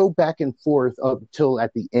 It would go back and forth up until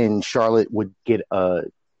at the end, Charlotte would get a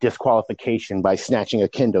disqualification by snatching a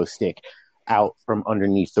kendo stick out from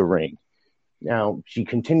underneath the ring. Now, she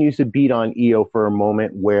continues to beat on Io for a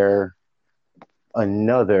moment where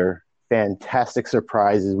another fantastic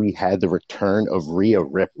surprise is we had the return of Rhea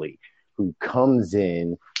Ripley, who comes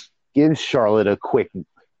in, gives Charlotte a quick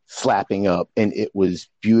slapping up, and it was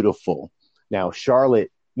beautiful. Now,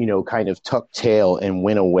 Charlotte, kind of tucked tail and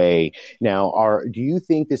went away. Now, do you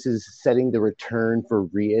think this is setting the return for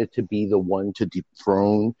Rhea to be the one to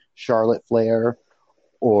dethrone Charlotte Flair?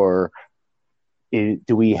 Or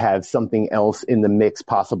do we have something else in the mix,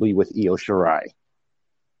 possibly with Io Shirai?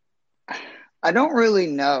 I don't really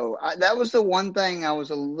know. That was the one thing I was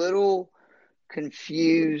a little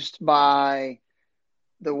confused by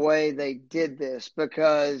the way they did this,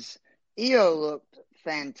 because Io looked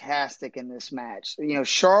fantastic in this match.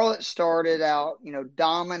 Charlotte started out,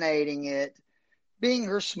 dominating it, being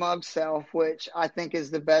her smug self, which I think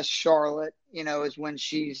is the best Charlotte, is when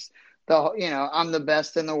she's I'm the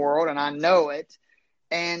best in the world and I know it.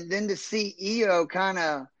 And then to see Io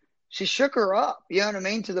she shook her up, you know what I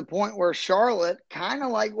mean? To the point where Charlotte, kind of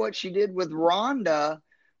like what she did with Ronda,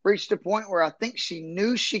 reached a point where I think she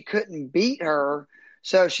knew she couldn't beat her.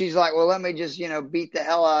 So she's like, well, let me just, beat the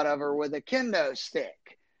hell out of her with a kendo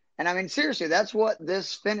stick. And I mean, seriously, that's what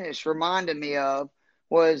this finish reminded me of,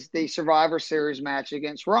 was the Survivor Series match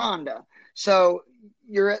against Ronda. So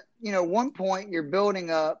you're at, one point you're building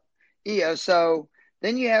up Io. So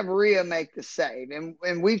then you have Rhea make the save.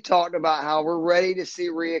 And we've talked about how we're ready to see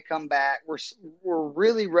Rhea come back. We're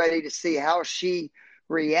really ready to see how she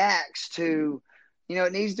reacts to,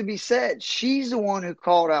 it needs to be said, she's the one who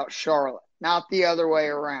called out Charlotte, not the other way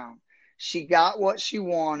around. She got what she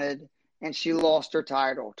wanted and she lost her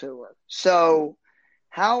title to her. So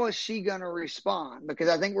how is she going to respond? Because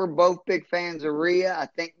I think we're both big fans of Rhea. I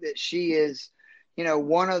think that she is,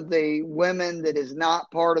 one of the women that is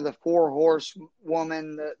not part of the four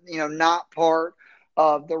horsewoman, not part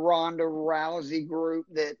of the Ronda Rousey group,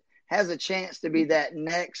 that has a chance to be that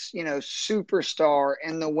next, superstar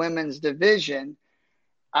in the women's division.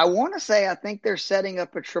 I want to say I think they're setting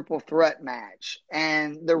up a triple threat match.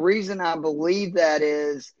 And the reason I believe that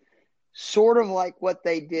is sort of like what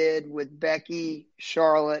they did with Becky,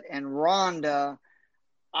 Charlotte, and Ronda.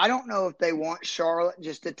 I don't know if they want Charlotte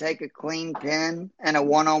just to take a clean pin and a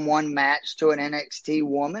one-on-one match to an NXT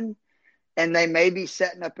woman. And they may be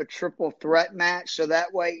setting up a triple threat match. So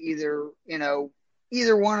that way either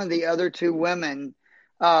one of the other two women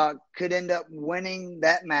could end up winning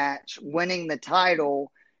that match, winning the title,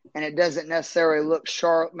 and it doesn't necessarily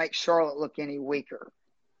make Charlotte look any weaker.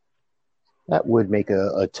 That would make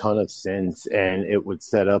a ton of sense, and it would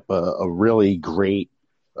set up a really great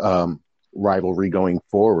rivalry going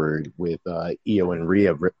forward with Io and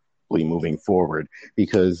Rhea Ripley moving forward.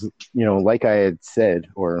 Because, like I had said,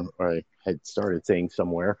 or I had started saying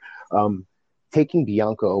somewhere, taking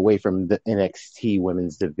Bianca away from the NXT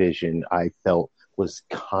women's division, I felt was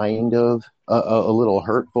kind of a little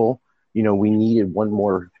hurtful. We needed one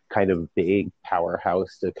more kind of big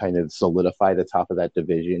powerhouse to kind of solidify the top of that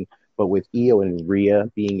division. But with Io and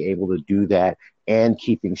Rhea being able to do that and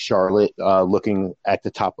keeping Charlotte looking at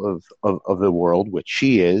the top of the world, which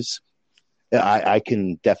she is, I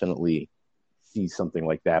can definitely see something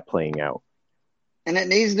like that playing out. And it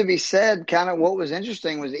needs to be said, kind of what was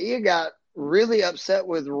interesting was Io got really upset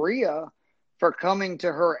with Rhea for coming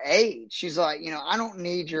to her aid. She's like, I don't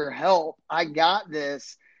need your help. I got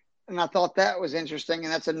this. And I thought that was interesting.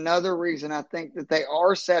 And that's another reason I think that they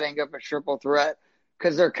are setting up a triple threat,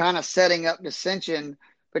 because they're kind of setting up dissension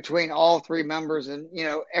between all three members in,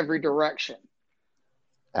 every direction.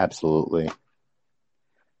 Absolutely.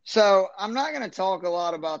 So I'm not going to talk a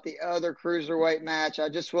lot about the other cruiserweight match. I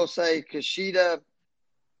just will say Kushida,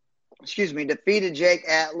 defeated Jake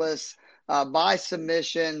Atlas by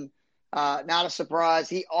submission. Not a surprise.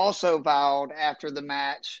 He also vowed after the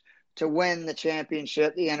match to win the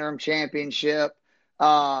championship, the interim championship.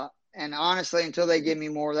 And honestly, until they give me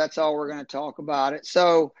more, that's all we're going to talk about it.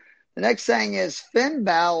 So the next thing is Finn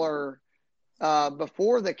Balor,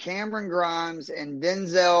 before the Cameron Grimes and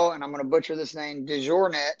Denzel, and I'm going to butcher this name,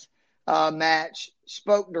 DeJournette match,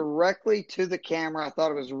 spoke directly to the camera. I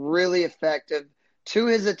thought it was really effective, to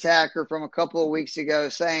his attacker from a couple of weeks ago,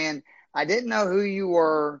 saying, I didn't know who you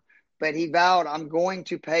were, but he vowed, I'm going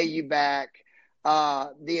to pay you back.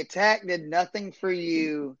 The attack did nothing for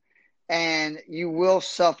you, and you will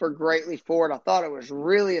suffer greatly for it. I thought it was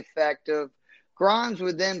really effective. Grimes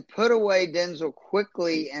would then put away Denzel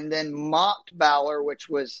quickly and then mocked Balor, which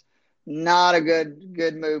was not a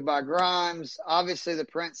good move by Grimes. Obviously, the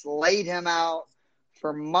Prince laid him out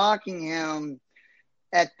for mocking him.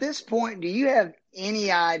 At this point, do you have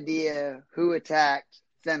any idea who attacked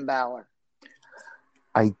Finn Balor?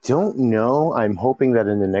 I don't know. I'm hoping that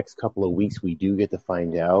in the next couple of weeks we do get to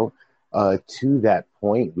find out. To that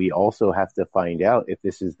point, we also have to find out if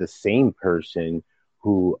this is the same person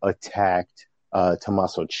who attacked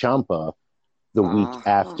Tommaso Ciampa the week Uh-huh.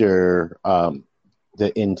 after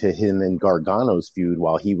the into him and Gargano's feud,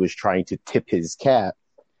 while he was trying to tip his cap,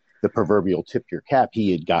 the proverbial tip your cap,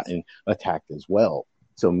 he had gotten attacked as well.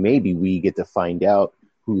 So maybe we get to find out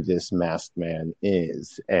who this masked man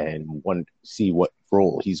is and want to see what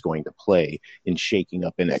role he's going to play in shaking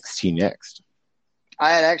up NXT next.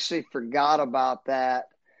 I had actually forgot about that.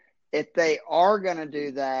 If they are going to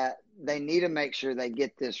do that, they need to make sure they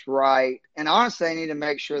get this right. And honestly, they need to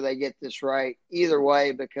make sure they get this right either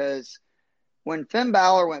way, because when Finn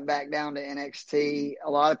Balor went back down to NXT,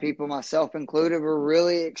 a lot of people, myself included, were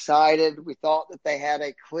really excited. We thought that they had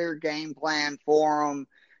a clear game plan for him,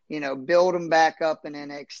 build him back up in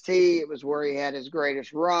NXT. It was where he had his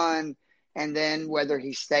greatest run. And then whether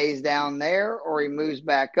he stays down there or he moves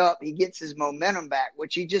back up, he gets his momentum back,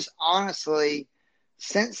 which he just honestly,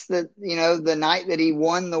 since the night that he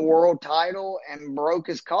won the world title and broke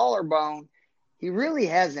his collarbone, he really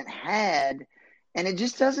hasn't had. And it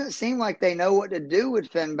just doesn't seem like they know what to do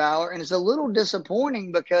with Finn Balor. And it's a little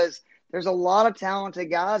disappointing because there's a lot of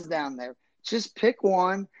talented guys down there. Just pick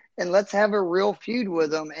one and let's have a real feud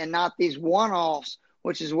with them and not these one-offs,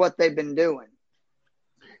 which is what they've been doing.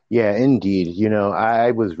 Yeah, indeed.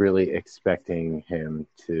 I was really expecting him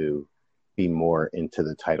to be more into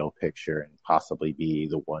the title picture and possibly be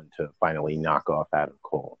the one to finally knock off Adam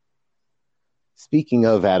Cole. Speaking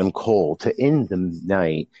of Adam Cole, to end the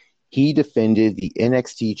night, he defended the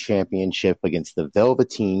NXT Championship against the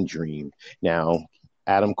Velveteen Dream. Now,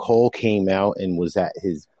 Adam Cole came out and was at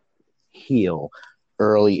his heel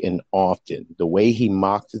early and often. The way he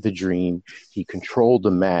mocked the Dream, he controlled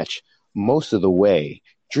the match most of the way.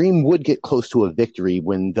 Dream would get close to a victory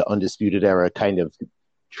when the Undisputed Era kind of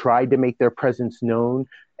tried to make their presence known,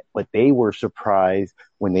 but they were surprised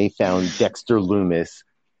when they found Dexter Lumis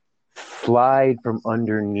slide from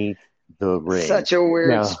underneath the ring. Such a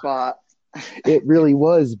weird Now, spot. it really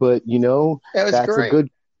was, but it was that's great.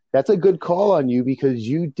 that's a good call on you, because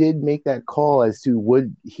you did make that call as to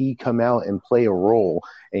would he come out and play a role,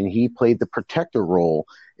 and he played the protector role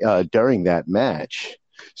during that match.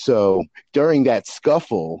 So during that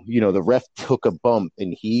scuffle, the ref took a bump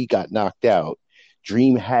and he got knocked out.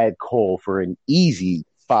 Dream had Cole for an easy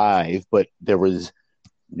 5, but there was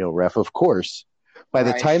no ref, of course. By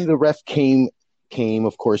the time the ref came,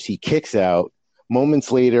 of course, he kicks out.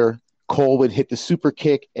 Moments later, Cole would hit the super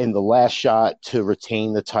kick and the last shot to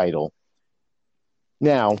retain the title.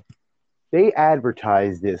 Now, they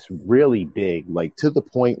advertised this really big, like to the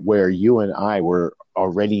point where you and I were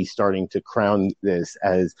already starting to crown this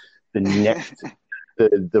as the next,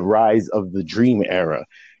 the rise of the Dream Era.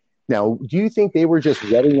 Now, do you think they were just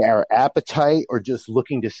whetting our appetite or just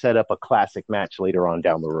looking to set up a classic match later on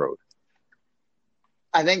down the road?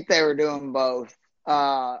 I think they were doing both.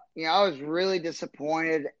 I was really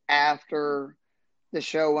disappointed after the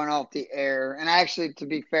show went off the air. And actually, to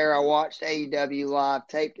be fair, I watched AEW live,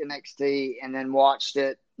 taped NXT, and then watched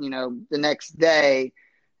it, the next day.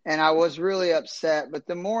 And I was really upset. But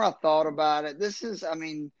the more I thought about it, this is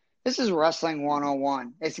wrestling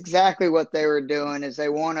 101. It's exactly what they were doing, is they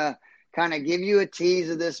want to kind of give you a tease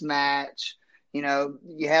of this match. You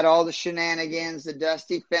had all the shenanigans, the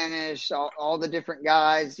dusty finish, all the different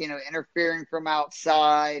guys, interfering from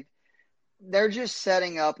outside. They're just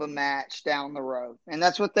setting up a match down the road. And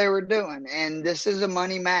that's what they were doing. And this is a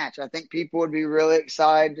money match. I think people would be really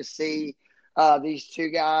excited to see these two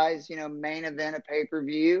guys, main event a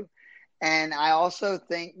pay-per-view. And I also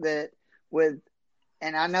think that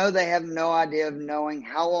and I know they have no idea of knowing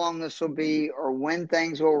how long this will be or when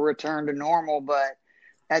things will return to normal, but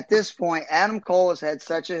at this point, Adam Cole has had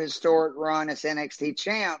such a historic run as NXT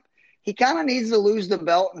champ. He kind of needs to lose the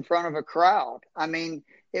belt in front of a crowd. I mean,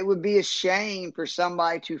 it would be a shame for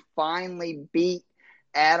somebody to finally beat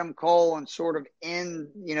Adam Cole and sort of end,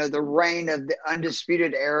 the reign of the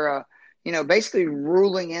Undisputed Era, basically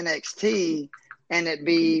ruling NXT, and it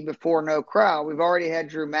be before no crowd. We've already had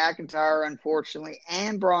Drew McIntyre, unfortunately,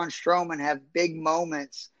 and Braun Strowman have big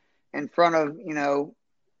moments in front of,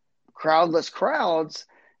 crowdless crowds.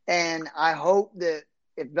 And I hope that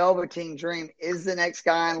if Velveteen Dream is the next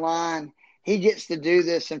guy in line, he gets to do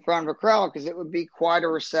this in front of a crowd, because it would be quite a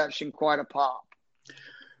reception, quite a pop.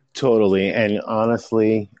 Totally. And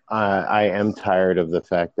honestly, I am tired of the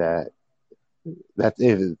fact that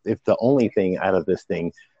if the only thing out of this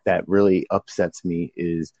thing that really upsets me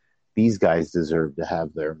is these guys deserve to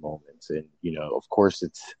have their moments. And, of course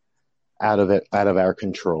it's out of our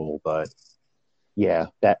control, but yeah,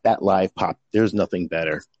 that live pop, there's nothing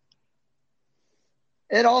better.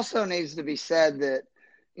 It also needs to be said that,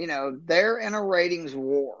 they're in a ratings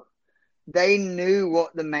war. they knew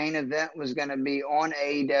what the main event was going to be on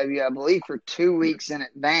AEW, I believe, for 2 weeks in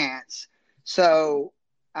advance. So,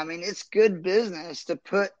 I mean, it's good business to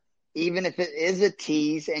put, even if it is a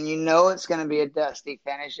tease and you know it's going to be a dusty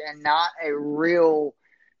finish and not a real,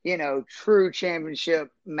 true championship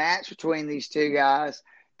match between these two guys,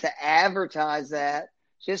 to advertise that,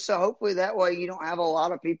 just so hopefully that way you don't have a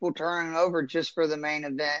lot of people turning over just for the main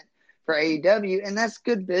event for AEW, and that's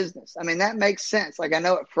good business. I mean, that makes sense. Like, I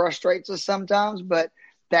know it frustrates us sometimes, but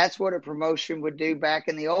that's what a promotion would do back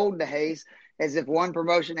in the old days. Is if one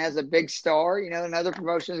promotion has a big star, another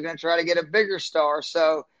promotion is going to try to get a bigger star.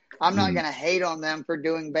 So I'm not Mm. going to hate on them for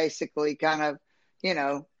doing basically kind of,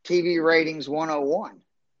 TV ratings 101.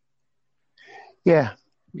 Yeah,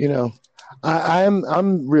 you know,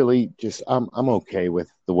 I'm really just I'm okay with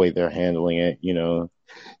the way they're handling it.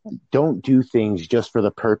 Don't do things just for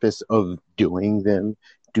the purpose of doing them.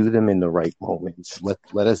 Do them in the right moments.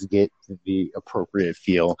 Let us get the appropriate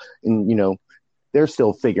feel. And they're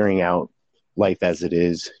still figuring out life as it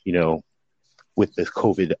is. With the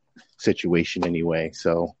COVID situation anyway.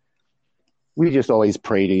 So we just always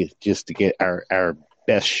pray to get our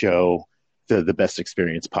best show, the best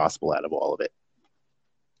experience possible out of all of it.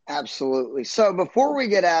 Absolutely. So before we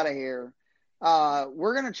get out of here,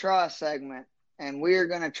 we're going to try a segment, and we are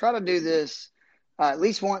going to try to do this at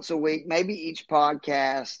least once a week, maybe each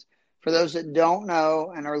podcast. For those that don't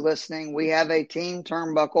know and are listening, we have a Team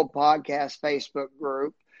Turnbuckle podcast Facebook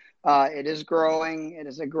group. It is growing. It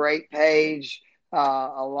is a great page.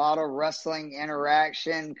 A lot of wrestling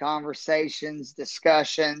interaction, conversations,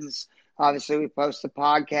 discussions. Obviously, we post the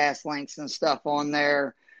podcast links and stuff on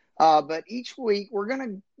there. But each week we're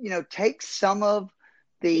going to, take some of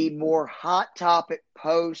the more hot topic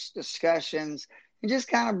post discussions and just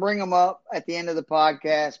kind of bring them up at the end of the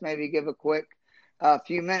podcast, maybe give a quick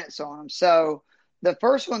few minutes on them. So the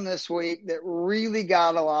first one this week that really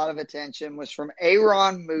got a lot of attention was from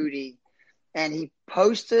Aaron Moody. And he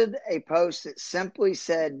posted a post that simply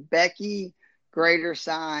said, Becky, greater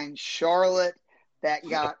sign, Charlotte. That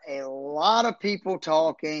got a lot of people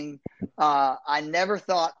talking. I never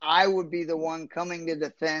thought I would be the one coming to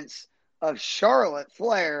defense of Charlotte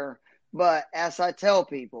Flair. But as I tell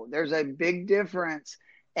people, there's a big difference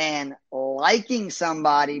in liking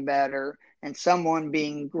somebody better and someone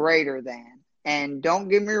being greater than. And don't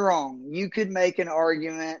get me wrong, you could make an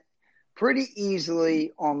argument pretty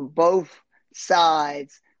easily on both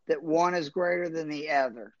sides that one is greater than the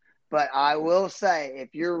other. But I will say,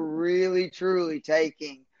 if you're really, truly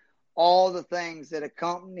taking all the things that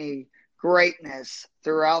accompany greatness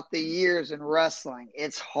throughout the years in wrestling,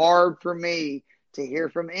 it's hard for me to hear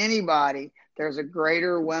from anybody there's a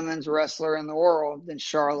greater women's wrestler in the world than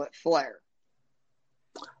Charlotte Flair.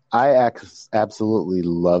 I absolutely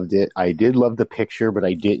loved it. I did love the picture, but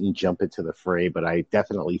I didn't jump into the fray, but I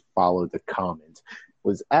definitely followed the comments. It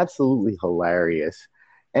was absolutely hilarious.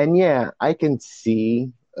 And yeah, I can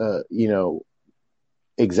see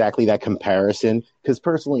exactly that comparison, because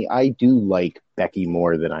personally I do like Becky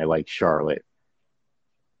more than I like Charlotte,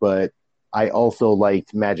 but I also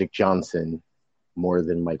liked Magic Johnson more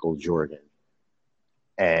than Michael Jordan,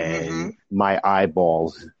 and my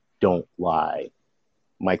eyeballs don't lie.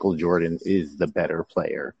 Michael Jordan is the better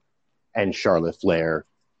player and Charlotte Flair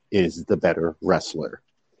is the better wrestler.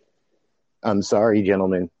 I'm sorry,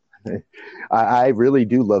 gentlemen. I really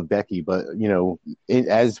do love Becky, but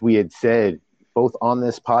as we had said, both on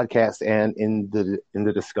this podcast and in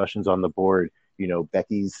the discussions on the board,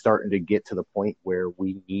 Becky's starting to get to the point where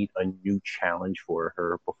we need a new challenge for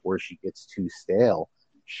her before she gets too stale.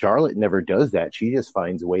 Charlotte never does that. She just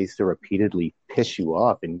finds ways to repeatedly piss you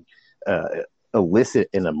off and elicit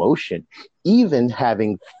an emotion. Even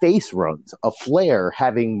having face runs, a Flair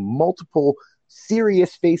having multiple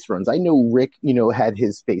serious face runs. I know Rick, had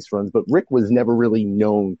his face runs, but Rick was never really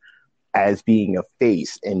known as being a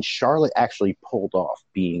face, and Charlotte actually pulled off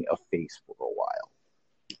being a face for a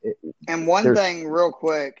while. And one thing real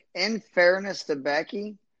quick, in fairness to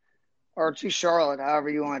Becky, or to Charlotte, however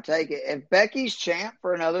you want to take it, if Becky's champ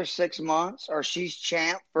for another 6 months, or she's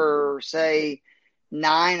champ for, say,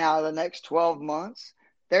 9 out of the next 12 months,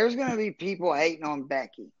 there's going to be people hating on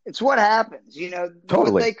Becky. It's what happens.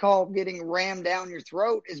 Totally. What they call getting rammed down your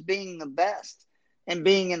throat is being the best and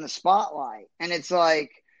being in the spotlight. And it's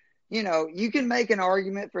like, you can make an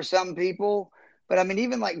argument for some people, but I mean,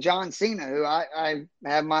 even like John Cena, who I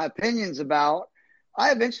have my opinions about,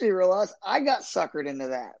 I eventually realized I got suckered into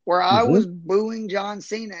that, where I was booing John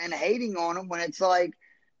Cena and hating on him when it's like,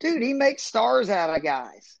 dude, he makes stars out of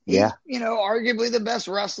guys. He's, arguably the best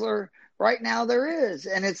wrestler right now there is.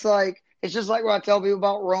 And it's like, it's just like what I tell people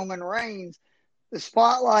about Roman Reigns. the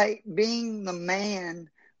spotlight, being the man,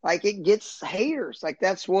 like it gets haters. Like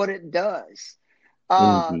that's what it does.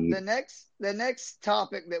 Indeed. The next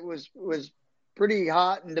topic that was pretty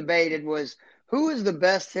hot and debated was who is the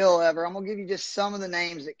best heel ever. I'm gonna give you just some of the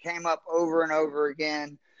names that came up over and over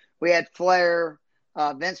again. We had Flair,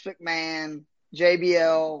 Vince McMahon,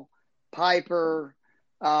 JBL, Piper,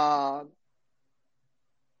 CM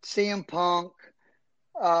Punk,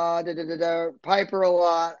 Piper a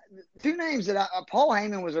lot. Two names that Paul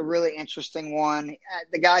Heyman was a really interesting one.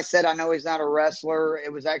 The guy said, I know he's not a wrestler.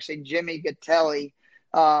 It was actually Jimmy Gattelli.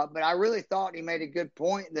 But I really thought he made a good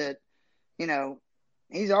point that, you know,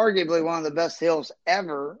 he's arguably one of the best heels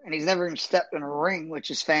ever, and he's never even stepped in a ring,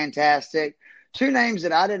 which is fantastic. Two names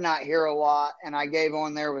that I did not hear a lot, and I gave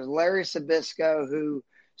on there was Larry Sabisco, who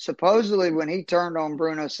supposedly when he turned on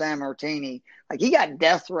Bruno Sammartini, like he got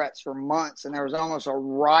death threats for months, and there was almost a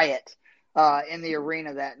riot in the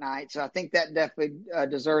arena that night. So I think that definitely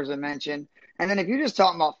deserves a mention. And then if you're just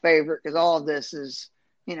talking about favorite, because all of this is,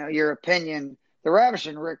 you know, your opinion, the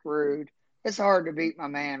Ravishing Rick Rude. It's hard to beat my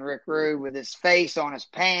man Rick Rude with his face on his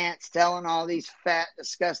pants, telling all these fat,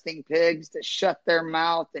 disgusting pigs to shut their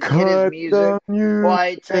mouth and hit his music. While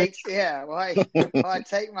I take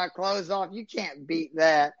my clothes off. You can't beat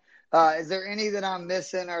that. Is there any that I'm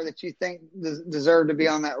missing or that you think deserve to be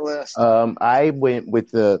on that list? I went with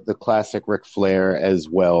the classic Ric Flair as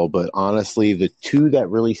well, but honestly, the two that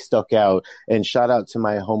really stuck out, and shout out to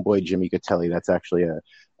my homeboy Jimmy Gattelli. That's actually a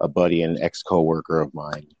buddy and ex-coworker of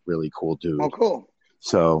mine. Really cool dude. Oh, cool.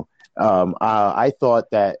 So I thought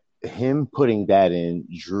that him putting that in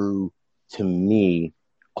drew to me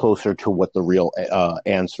closer to what the real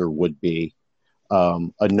answer would be.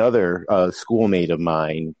 Another schoolmate of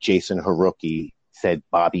mine, Jason Haruki, said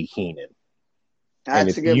Bobby Heenan.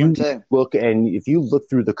 That's a good one too. If you look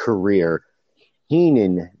through the career,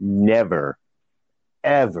 Heenan never,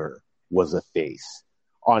 ever was a face.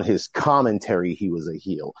 On his commentary, he was a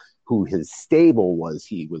heel. Who his stable was,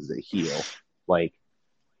 he was a heel. Like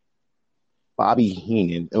Bobby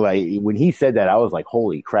Heenan, like when he said that, I was like,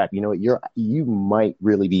 "Holy crap!" You know, you might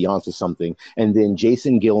really be onto something. And then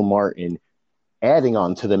Jason Gilmartin, adding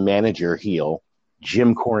on to the manager heel,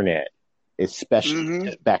 Jim Cornette,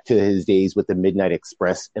 especially back to his days with the Midnight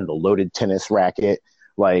Express and the loaded tennis racket.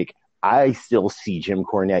 Like, I still see Jim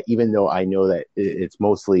Cornette, even though I know that it's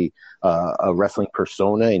mostly a wrestling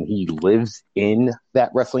persona and he lives in that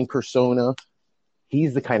wrestling persona.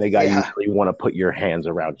 He's the kind of guy you really want to put your hands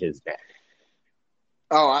around his neck.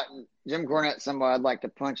 Oh, Jim Cornette's somebody I'd like to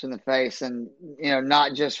punch in the face, and, you know,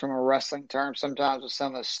 not just from a wrestling term, sometimes with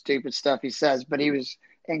some of the stupid stuff he says, but he was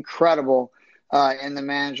incredible in the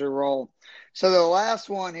manager role. So the last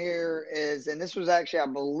one here is, and this was actually, I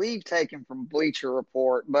believe, taken from Bleacher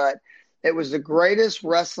Report, but it was the greatest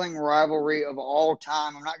wrestling rivalry of all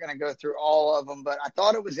time. I'm not going to go through all of them, but I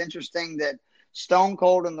thought it was interesting that Stone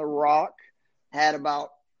Cold and The Rock had about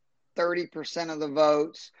 30% of the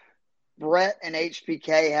votes. Brett and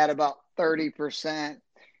HBK had about 30%.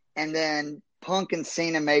 And then Punk and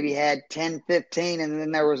Cena maybe had 10, 15. And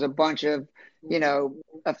then there was a bunch of, you know,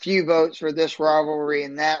 a few votes for this rivalry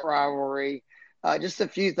and that rivalry. Just a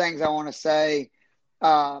few things I want to say.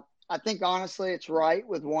 I think, honestly, it's right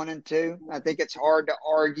with 1 and 2. I think it's hard to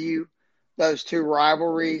argue those two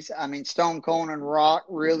rivalries. I mean, Stone Cold and Rock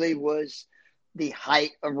really was the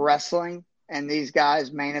height of wrestling, and these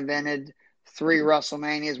guys main evented 3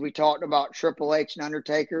 WrestleManias. We talked about Triple H and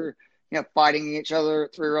Undertaker, you know, fighting each other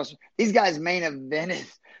at 3 WrestleManias. These guys main evented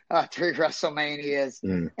 3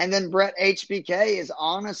 WrestleManias. And then Brett HBK is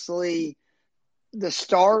honestly the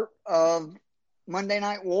start of Monday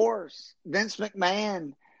Night Wars. Vince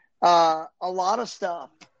McMahon, a lot of stuff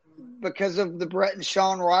because of the Brett and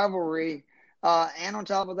Shawn rivalry. And on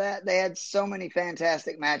top of that, they had so many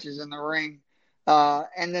fantastic matches in the ring.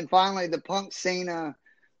 And then finally, the Punk Cena,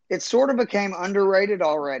 it sort of became underrated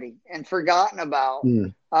already and forgotten about.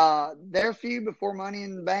 Their feud before Money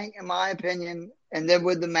in the Bank, in my opinion, and then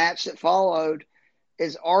with the match that followed,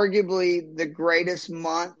 is arguably the greatest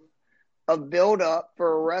month of build-up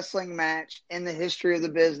for a wrestling match in the history of the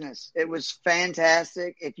business. It was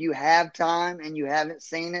fantastic. If you have time and you haven't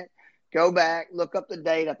seen it, go back, look up the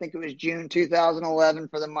date. I think it was June 2011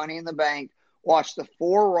 for the Money in the Bank. Watch the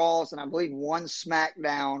 4 Raws and I believe 1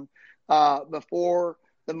 SmackDown before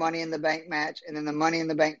the Money in the Bank match, and then the Money in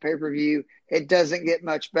the Bank pay-per-view. It doesn't get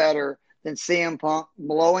much better than CM Punk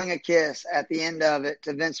blowing a kiss at the end of it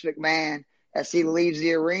to Vince McMahon as he leaves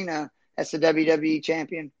the arena as the WWE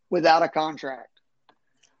champion without a contract.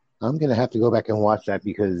 I'm going to have to go back and watch that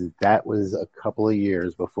because that was a couple of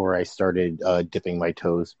years before I started dipping my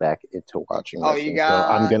toes back into watching wrestling. Oh, you got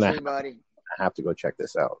so I'm gonna buddy. I have to go check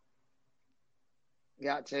this out.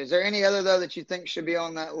 Got to. Is there any other though that you think should be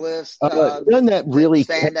on that list? None that really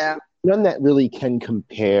stand out. None that really can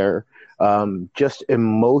compare. Just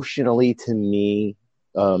emotionally to me,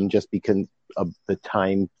 just because of the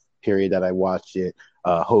time period that I watched it,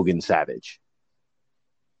 Hogan Savage.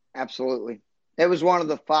 Absolutely. It was one of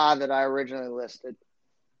the 5 that I originally listed.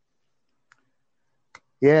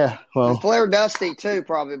 Yeah, well, and Flair Dusty too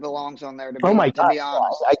probably belongs on there. To be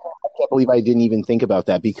honest, I can't believe I didn't even think about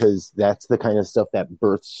that, because that's the kind of stuff that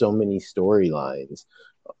births so many storylines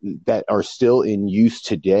that are still in use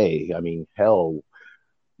today. I mean, hell,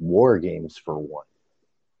 War Games for one,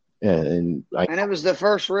 and it was the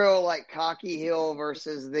first real like cocky heel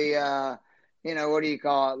versus the what do you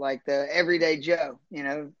call it, like the everyday Joe,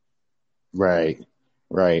 Right.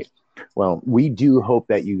 Well, we do hope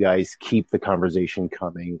that you guys keep the conversation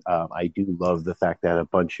coming. I do love the fact that a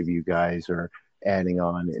bunch of you guys are adding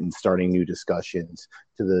on and starting new discussions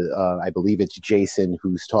to the, I believe it's Jason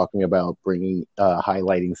who's talking about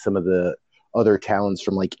highlighting some of the other talents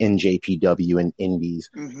from like NJPW and Indies.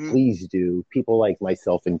 Mm-hmm. Please do. People like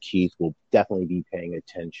myself and Keith will definitely be paying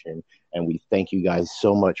attention. And we thank you guys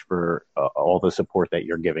so much for all the support that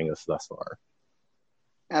you're giving us thus far.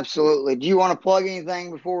 Absolutely. Do you want to plug anything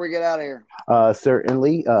before we get out of here?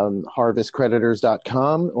 Certainly.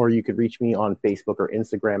 Harvestcreditors.com, or you could reach me on Facebook or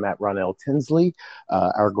Instagram at Ronell Tinsley.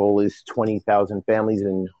 Our goal is 20,000 families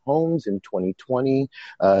and homes in 2020.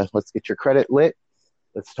 Let's get your credit lit.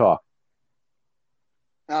 Let's talk.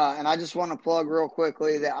 And I just want to plug real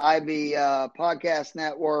quickly the IB Podcast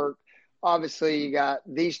Network. Obviously, you got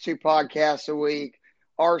these 2 podcasts a week.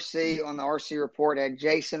 RC on the RC Report had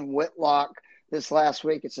Jason Whitlock this last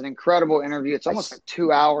week. It's an incredible interview. It's almost like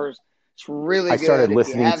 2 hours. It's really good. I started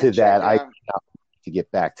listening to that. I cannot to get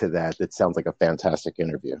back to that. It sounds like a fantastic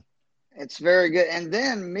interview. It's very good. And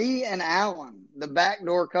then me and Alan, the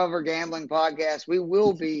Backdoor Cover Gambling Podcast, we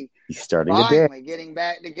will be finally getting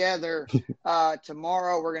back together.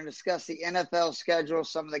 Tomorrow we're going to discuss the NFL schedule,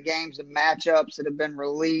 some of the games and matchups that have been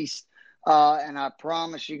released. And I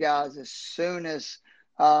promise you guys, as soon as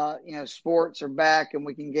sports are back and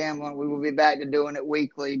we can gamble, we will be back to doing it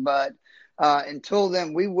weekly. But until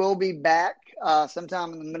then, we will be back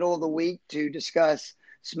sometime in the middle of the week to discuss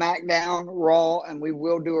SmackDown, Raw, and we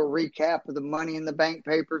will do a recap of the Money in the Bank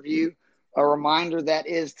pay-per-view. A reminder, that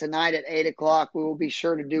is tonight at 8 o'clock. We will be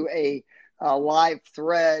sure to do a live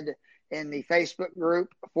thread in the Facebook group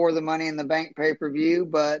for the Money in the Bank pay-per-view.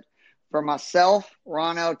 But for myself,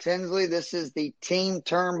 Ronell Tinsley, this is the Team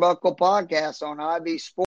Turnbuckle Podcast on IB Sports.